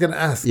that's what I was going to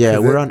ask. Yeah,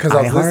 we're on because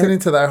I was listening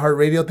to the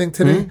iHeartRadio thing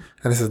today,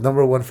 and it says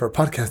 #1 for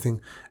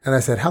podcasting. And I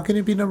said, how can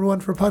it be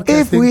 #1 for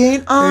podcasting if we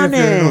ain't on if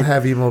it? You don't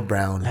have Emo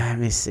Brown. Let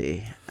me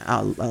see.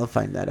 I'll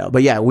find that out.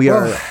 But yeah, we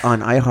are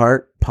on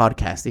iHeart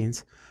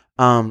Podcastings.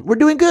 We're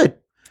doing good,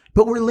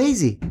 but we're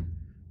lazy.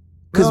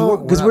 Because we're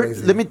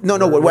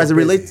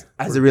lazy.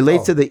 As it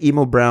relates to the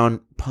Emo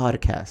Brown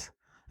podcast,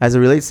 as it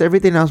relates to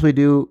everything else we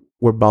do,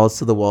 we're balls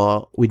to the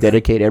wall. We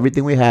dedicate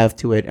everything we have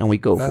to it, and we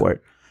go for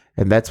it.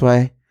 And that's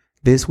why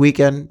this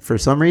weekend, for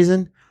some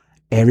reason,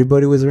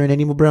 everybody was wearing an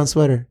Emo Brown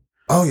sweater.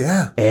 Oh,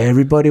 yeah.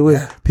 Everybody was.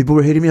 Yeah. People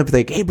were hitting me up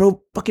like, hey,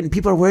 bro, fucking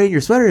people are wearing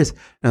your sweaters. And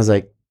I was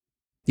like,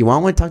 you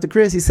want one? Talk to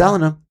Chris. He's selling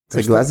them. It's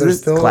like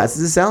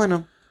Glasses is selling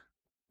them.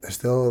 There's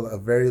still a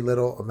very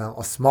little amount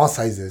of small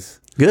sizes.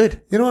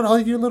 Good. You know what? All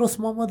you little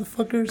small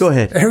motherfuckers. Go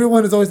ahead.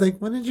 Everyone is always like,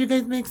 when did you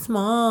guys make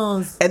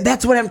smalls? And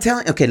that's what I'm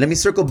telling. Okay, let me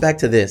circle back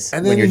to this.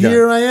 And then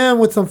here I am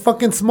with some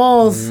fucking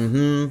smalls.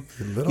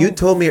 Mm-hmm. You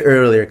told me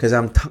earlier because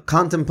I'm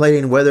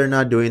contemplating whether or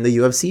not doing the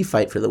UFC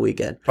fight for the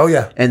weekend. Oh,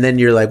 yeah. And then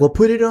you're like, well,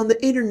 put it on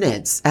the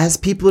internet.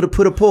 Ask people to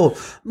put a poll.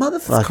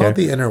 Motherfucker. It's called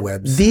the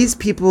interwebs. These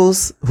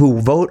peoples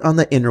who vote on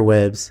the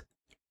interwebs,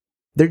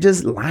 they're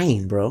just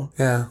lying, bro.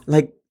 Yeah.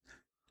 Like,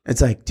 it's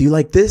like, do you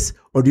like this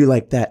or do you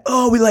like that?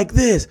 Oh, we like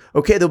this.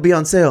 Okay, they'll be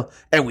on sale.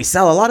 And we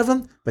sell a lot of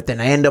them, but then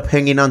I end up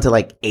hanging on to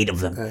like 8 of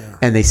them. Yeah.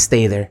 And they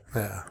stay there.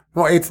 Yeah.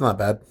 Well, 8's not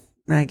bad.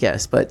 I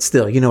guess, but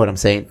still, you know what I'm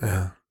saying.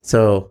 Yeah.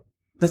 So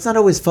let's not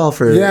always fall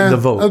for the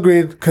vote.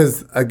 Agreed.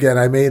 Because again,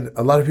 I made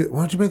a lot of people. Why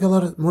don't you make a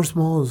lot of more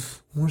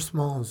smalls? More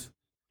smalls.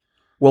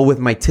 Well, with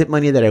my tip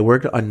money that I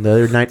worked on the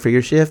other night for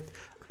your shift,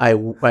 I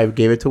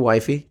gave it to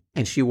wifey.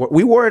 And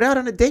we wore it out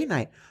on a date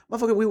night.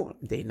 Motherfucker, we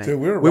went date night.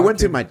 Dude, we went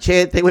to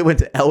Machete. We went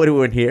to Elwood. We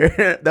went here.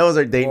 That was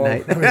our date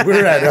night. I mean, we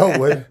were at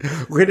Elwood.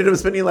 We ended up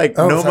spending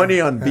no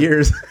money on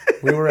beers.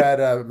 We were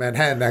at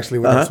Manhattan, actually,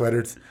 with our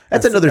sweaters.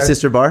 That's another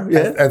sister bar.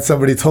 Yeah. And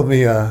somebody told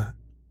me,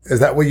 is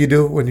that what you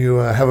do when you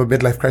have a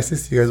midlife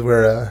crisis? You guys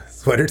wear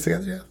sweaters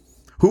together? Yeah.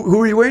 Who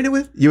were you wearing it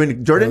with? You and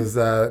It Jordan? was,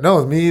 it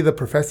was me, the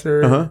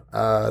professor,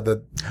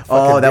 the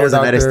Oh, that beer was the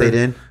night I doctor. stayed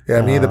in.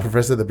 Yeah, me, the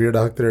professor, the beer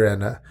doctor,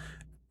 and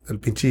el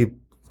pinche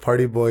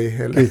party boy.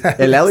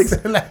 El Alex?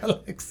 El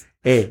Alex.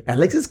 Hey,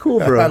 Alex is cool,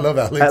 bro. I love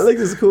Alex.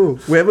 Alex is cool.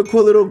 We have a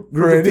cool little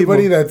group For of people.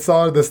 anybody that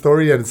saw the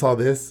story and saw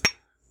this,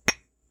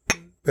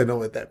 they know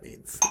what that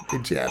means.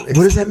 Pinche Alex.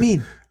 What does that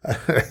mean?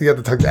 You have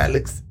to talk to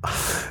Alex.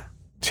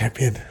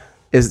 Champion.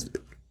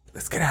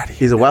 Let's get out of here.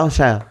 He's a wild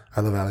child.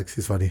 I love Alex.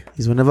 He's funny.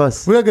 He's one of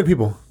us. We got good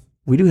people.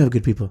 We do have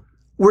good people.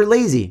 We're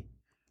lazy.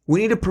 We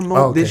need to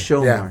promote this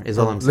show more, is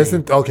all I'm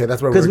saying. Okay,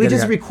 that's where we're Because we getting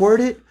just at. record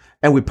it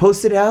and we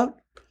post it out,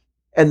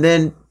 and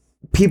then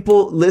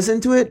people listen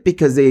to it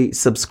because they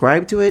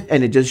subscribe to it,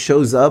 and it just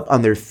shows up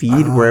on their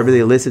feed wherever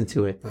they listen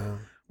to it.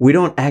 We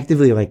don't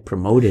actively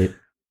promote it.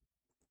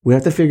 We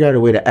have to figure out a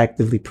way to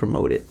actively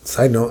promote it.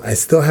 Side note, I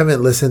still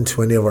haven't listened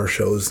to any of our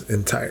shows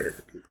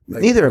entire.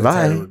 Neither have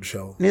I. entire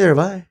show. Neither have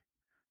I.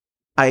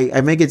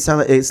 I make it sound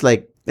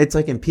like it's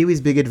like in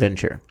Pee-wee's Big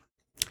Adventure,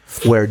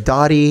 where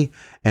Dottie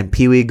and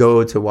Pee-wee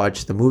go to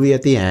watch the movie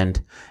at the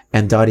end,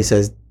 and Dottie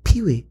says,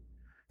 "Pee-wee,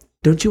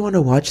 don't you want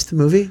to watch the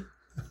movie?"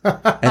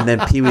 And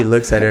then Pee-wee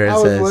looks at her and I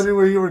was says, wondering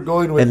where you were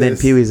going with and then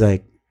this. Pee-wee's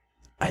like,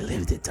 "I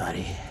lived it,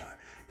 Dottie."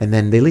 And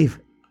then they leave.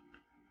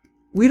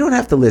 We don't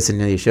have to listen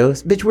to these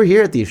shows. Bitch, we're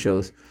here at these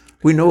shows.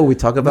 We know what we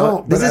talk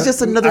about. No, this is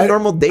just another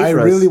normal day I for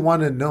us. really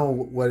want to know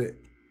what it...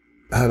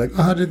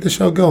 how did the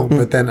show go?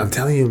 But then I'm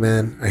telling you,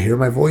 man, I hear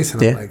my voice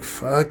and I'm like,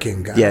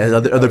 fucking God. Yeah,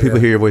 other people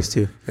hear your voice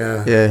too.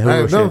 Yeah. Yeah,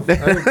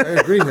 I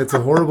agree. It's a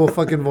horrible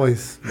fucking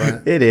voice.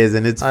 But It is,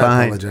 and it's I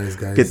fine. apologize,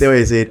 guys. Que te voy a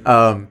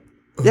decir?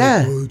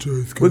 Yeah,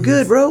 apologize, we're guys.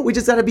 good, bro. We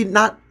just gotta be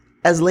not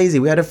as lazy.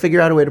 We gotta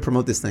figure out a way to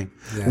promote this thing.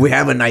 Yeah. We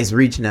have a nice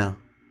reach now.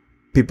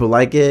 People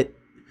like it.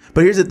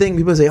 But here's the thing.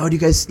 People say, "Oh, do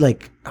you guys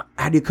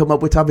how do you come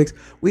up with topics?"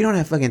 We don't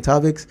have fucking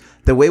topics.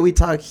 The way we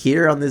talk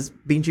here on this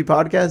Beanchy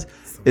podcast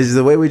is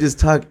the way we just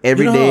talk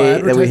every You know how I day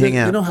that we advertise hang it?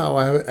 out. You know how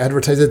I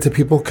advertise it to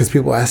people? Because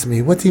people ask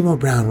me, what's Emo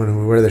Brown when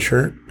we wear the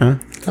shirt? Huh?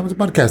 That was a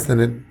podcast.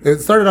 And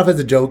it started off as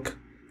a joke.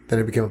 Then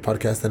it became a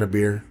podcast, then a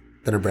beer,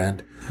 then a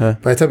brand. Huh.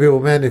 But I tell people,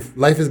 man, if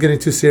life is getting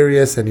too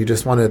serious and you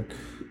just want to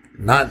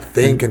not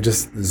think and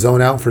just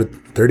zone out for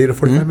 30 to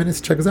 45 minutes,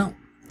 check us out.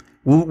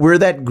 We're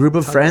that group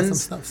of Talk about some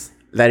friends stuffs.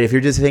 that if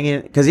you're just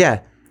hanging, because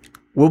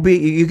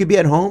you could be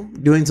at home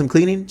doing some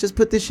cleaning, just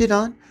put this shit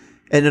on,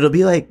 and it'll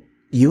be like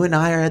you and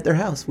I are at their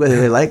house, whether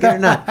they like it or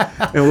not,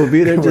 and we'll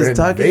be there We're just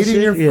talking invading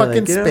shit. your You're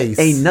fucking space.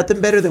 Ain't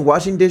nothing better than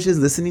washing dishes,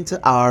 listening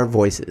to our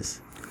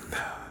voices.